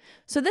you.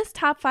 So this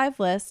top 5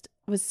 list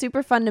was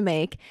super fun to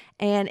make,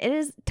 and it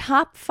is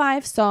top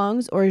 5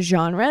 songs or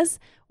genres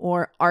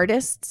or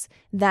artists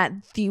that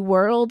the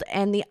world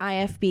and the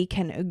IFB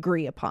can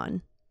agree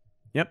upon.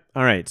 Yep.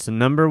 All right. So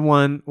number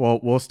 1, well,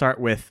 we'll start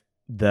with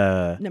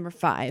the number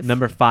 5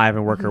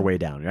 and work our way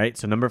down, right?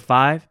 So number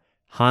 5,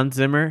 Hans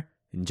Zimmer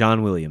and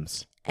John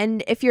Williams.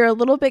 And if you're a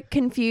little bit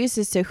confused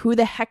as to who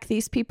the heck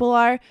these people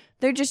are,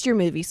 they're just your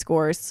movie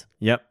scores.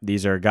 Yep.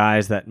 These are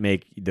guys that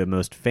make the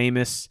most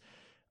famous,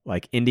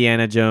 like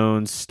Indiana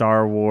Jones,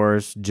 Star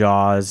Wars,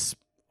 Jaws,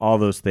 all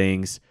those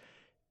things.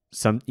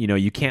 Some,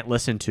 you can't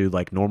listen to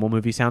like normal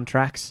movie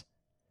soundtracks.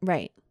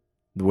 Right.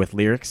 With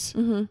lyrics.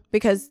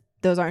 Because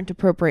those aren't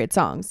appropriate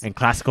songs. And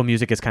classical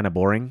music is kind of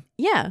boring.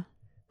 Yeah.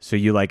 So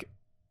you like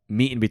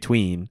meet in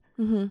between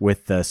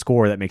with the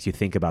score that makes you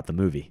think about the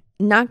movie.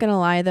 Not gonna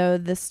lie though,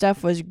 this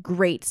stuff was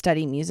great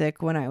study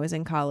music when I was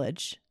in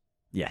college.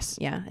 Yes.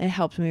 Yeah, it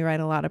helped me write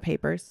a lot of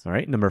papers. All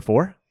right, number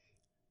 4.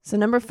 So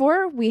number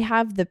 4, we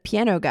have the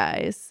Piano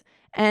Guys.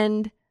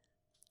 And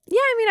yeah,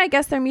 I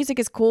guess their music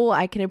is cool.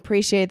 I can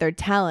appreciate their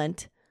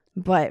talent.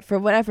 But for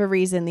whatever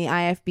reason, the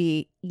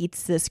IFB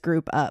eats this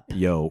group up.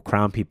 Yo,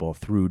 Crown people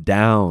threw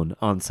down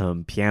on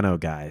some Piano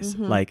Guys.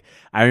 Like,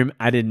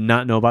 I did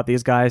not know about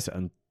these guys,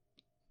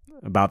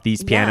 about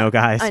these piano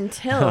guys.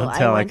 Until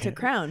I went to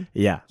Crown.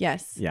 Yeah.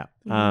 Yes. Yeah.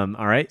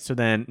 All right. So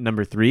then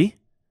number 3.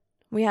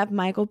 We have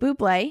Michael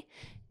Bublé.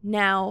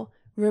 Now,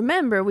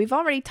 remember, we've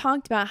already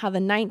talked about how the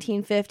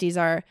 1950s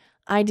are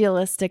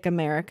idealistic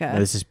America. Now,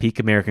 this is peak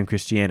American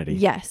Christianity.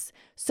 Yes.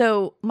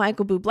 So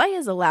Michael Bublé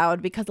is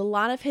allowed because a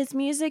lot of his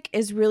music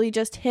is really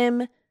just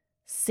him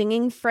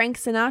singing Frank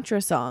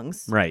Sinatra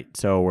songs. Right.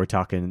 So we're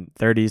talking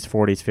 30s,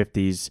 40s,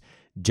 50s,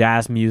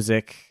 jazz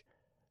music.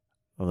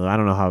 Although I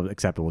don't know how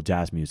acceptable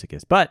jazz music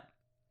is, but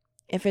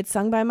if it's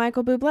sung by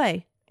Michael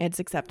Bublé, it's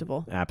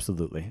acceptable.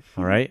 Absolutely.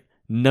 All right.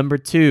 Number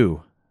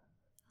 2.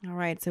 All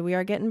right. So we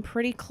are getting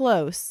pretty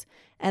close.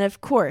 And of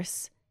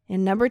course,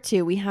 in number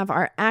 2, we have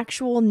our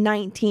actual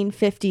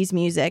 1950s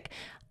music.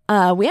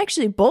 We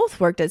actually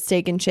both worked at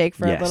Steak and Shake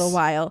for a little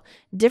while.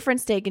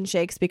 Different Steak and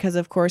Shakes because,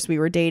 of course, we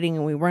were dating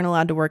and we weren't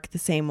allowed to work at the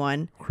same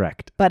one.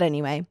 Correct. But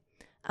anyway,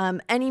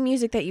 any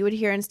music that you would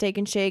hear in Steak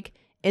and Shake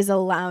is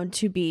allowed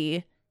to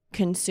be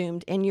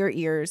consumed in your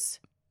ears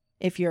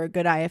if you're a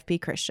good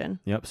IFB Christian.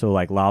 Yep. So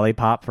like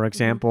Lollipop, for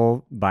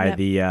example, by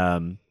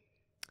the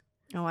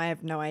Oh, I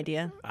have no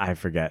idea. I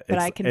forget. But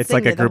I can it's sing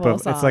like a you the group whole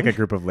of it's like a song.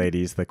 group of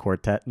ladies, the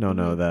quartet.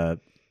 No, the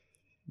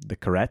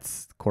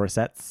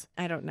corsets.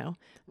 I don't know.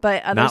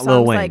 But other Not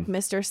Lil songs like Wayne.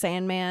 Mr.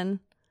 Sandman,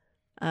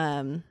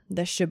 the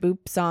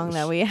Shaboop song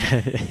that we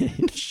had.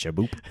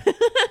 Shaboop.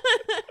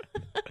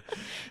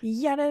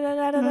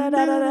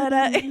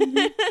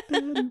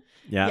 Yada-da-da-da-da-da-da-da.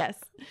 Yeah. Yes.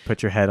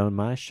 Put your head on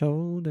my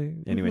shoulder.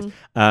 Anyways,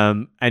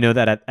 I know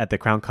that at the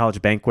Crown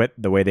College banquet,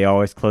 the way they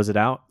always close it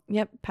out.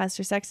 Yep.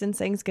 Pastor Sexton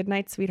sings Good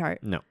Night, Sweetheart.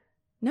 No.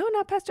 No,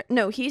 not Pastor.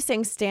 No, he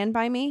sings Stand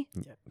By Me.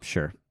 Yeah,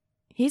 sure.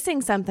 He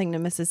sings something to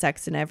Mrs.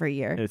 Sexton every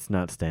year. It's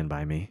not Stand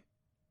By Me.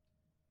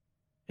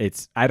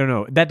 It's, I don't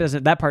know.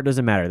 That part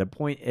doesn't matter. The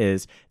point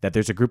is that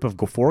there's a group of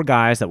 4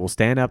 guys that will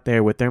stand up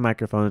there with their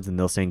microphones and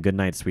they'll sing Good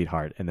Night,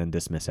 Sweetheart, and then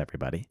dismiss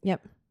everybody.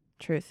 Yep.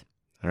 Truth.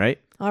 All right?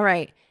 All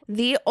right.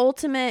 The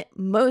ultimate,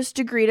 most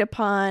agreed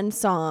upon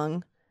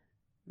song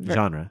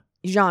Genre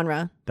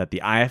that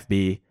the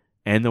IFB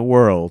and the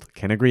world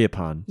can agree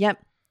upon. Yep.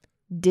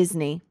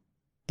 Disney.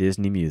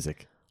 Disney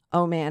music.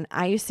 Oh man,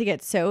 I used to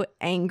get so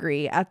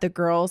angry at the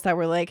girls that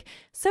were like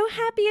so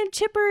happy and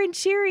chipper and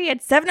cheery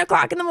at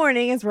 7:00 in the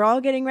morning as we're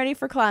all getting ready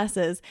for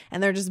classes,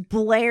 and they're just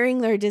blaring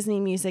their Disney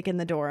music in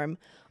the dorm.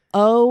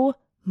 Oh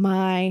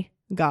my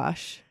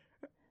gosh.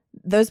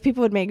 Those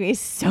people would make me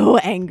so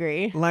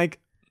angry. Like,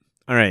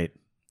 all right,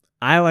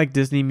 I like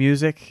Disney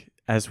music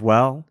as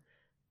well.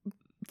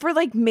 For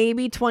like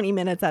maybe 20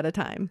 minutes at a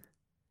time.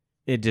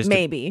 It just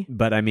Maybe.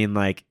 But I mean,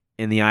 like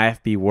in the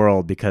IFB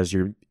world, because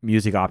your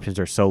music options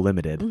are so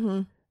limited,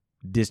 Mm-hmm.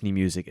 Disney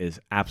music is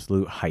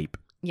absolute hype.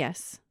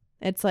 Yes.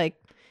 It's like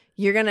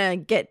you're going to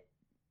get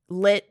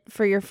lit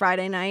for your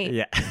Friday night.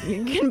 Yeah.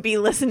 You're going to be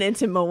listening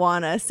to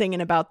Moana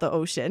singing about the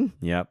ocean.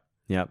 Yep.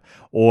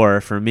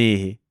 Or for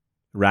me,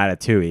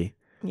 Ratatouille.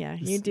 Yeah,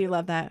 you do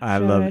love that. I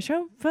love it.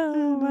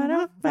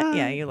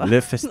 Yeah, you love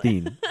Le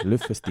Festin. Le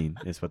Festin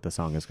is what the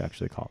song is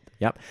actually called.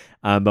 Yep.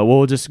 But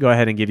we'll just go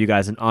ahead and give you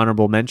guys an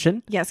honorable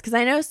mention. Yes, because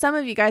I know some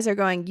of you guys are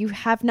going, you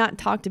have not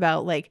talked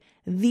about like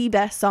the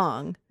best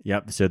song.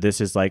 Yep. So this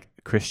is like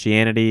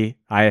Christianity,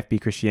 IFB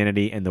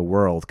Christianity, and the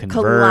world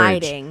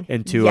converge Colliding.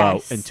 into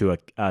Yes.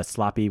 a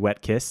sloppy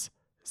wet kiss.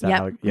 Is that Yep.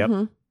 how? Yep.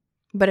 Mhm.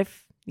 But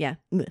if, yeah.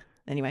 Ugh.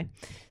 Anyway.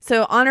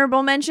 So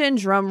honorable mention,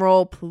 drum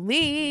roll,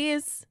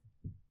 please.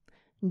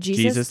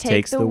 Jesus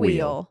take the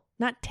wheel.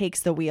 Not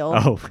takes the wheel.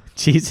 Oh,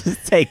 Jesus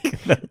take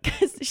the.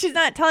 Because she's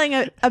not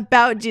telling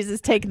about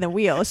Jesus taking the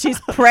wheel. She's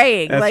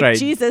praying That's like, right.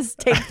 Jesus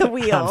take the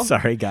wheel. I'm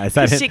sorry, guys.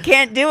 I 'Cause she didn't,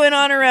 can't do it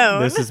on her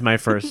own. this is my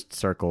first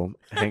circle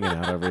hanging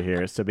out over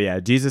here. So, but yeah,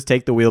 Jesus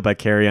Take the Wheel by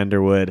Carrie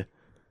Underwood.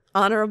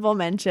 Honorable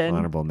mention.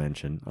 Honorable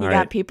mention. All You right.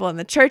 got people in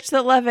the church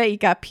that love it. You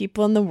got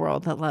people in the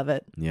world that love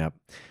it. Yep.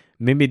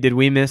 Maybe did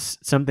we miss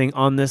something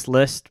on this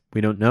list?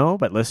 We don't know,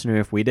 but listener,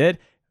 if we did,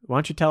 why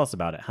don't you tell us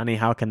about it? Honey,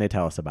 how can they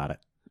tell us about it?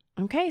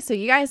 Okay, so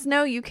you guys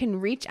know you can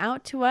reach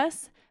out to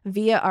us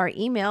via our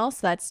email.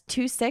 So that's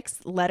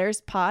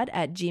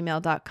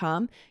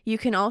 26letterspod@gmail.com. You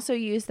can also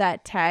use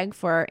that tag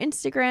for our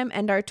Instagram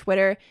and our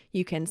Twitter.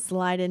 You can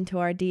slide into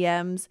our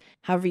DMs,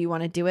 however you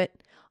want to do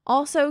it.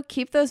 Also,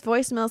 keep those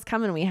voicemails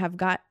coming. We have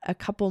got a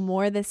couple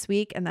more this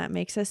week, and that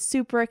makes us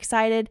super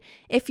excited.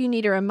 If you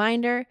need a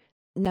reminder,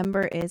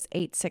 number is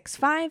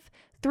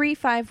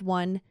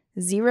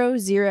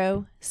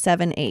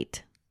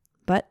 865-351-0078.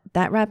 But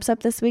that wraps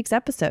up this week's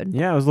episode.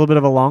 Yeah, it was a little bit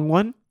of a long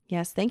one.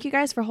 Yes, thank you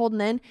guys for holding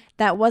in.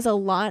 That was a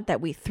lot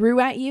that we threw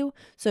at you.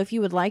 So if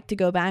you would like to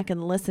go back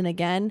and listen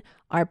again,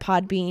 our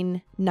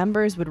Podbean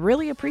numbers would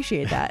really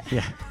appreciate that.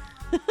 Yeah.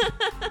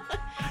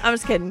 I'm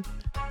just kidding.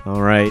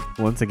 All right.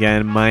 Once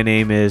again, my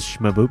name is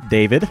Shmaboop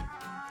David.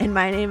 And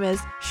my name is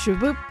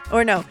Shuboop.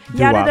 Or no,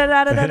 Doo-wop.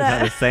 yada-da-da-da-da.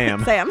 That is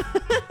Sam. Sam.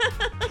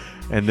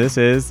 And this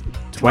is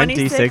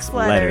 26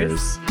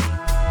 letters.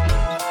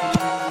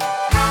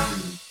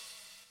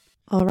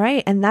 All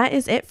right, and that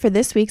is it for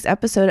this week's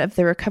episode of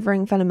the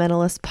Recovering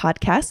Fundamentalist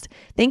podcast.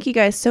 Thank you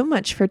guys so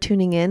much for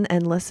tuning in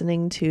and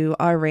listening to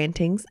our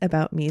rantings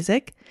about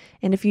music.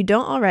 And if you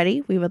don't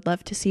already, we would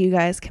love to see you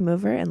guys come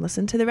over and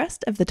listen to the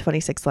rest of the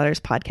 26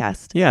 Letters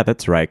podcast. Yeah,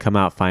 that's right. Come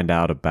out, find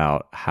out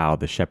about how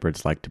the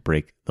shepherds like to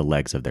break the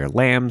legs of their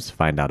lambs,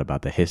 find out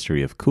about the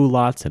history of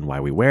culottes and why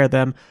we wear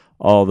them,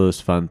 all those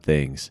fun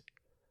things.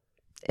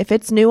 If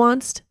it's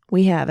nuanced,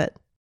 we have it.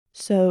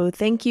 So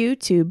thank you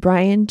to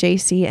Brian,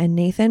 JC, and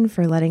Nathan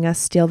for letting us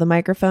steal the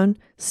microphone,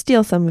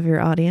 steal some of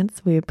your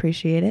audience. We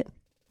appreciate it.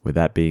 With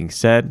that being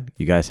said,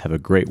 you guys have a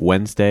great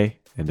Wednesday,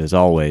 and as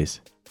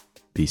always,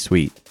 be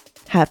sweet.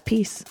 Have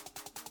peace.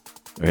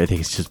 Or I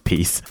think it's just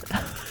peace.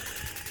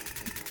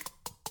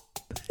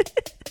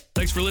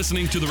 Thanks for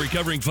listening to the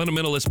Recovering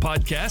Fundamentalist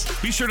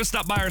podcast. Be sure to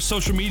stop by our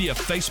social media,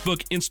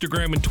 Facebook,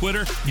 Instagram, and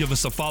Twitter. Give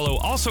us a follow.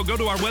 Also, go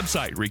to our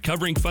website,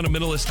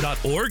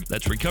 recoveringfundamentalist.org.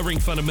 That's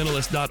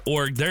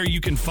recoveringfundamentalist.org. There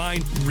you can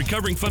find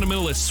Recovering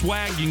Fundamentalist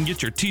swag. You can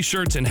get your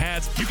t-shirts and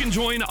hats. You can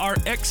join our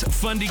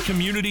ex-Fundy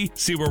community,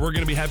 see where we're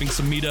going to be having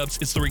some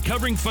meetups. It's the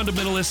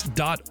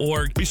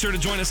recoveringfundamentalist.org. Be sure to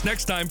join us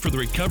next time for the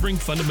Recovering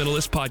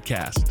Fundamentalist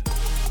podcast.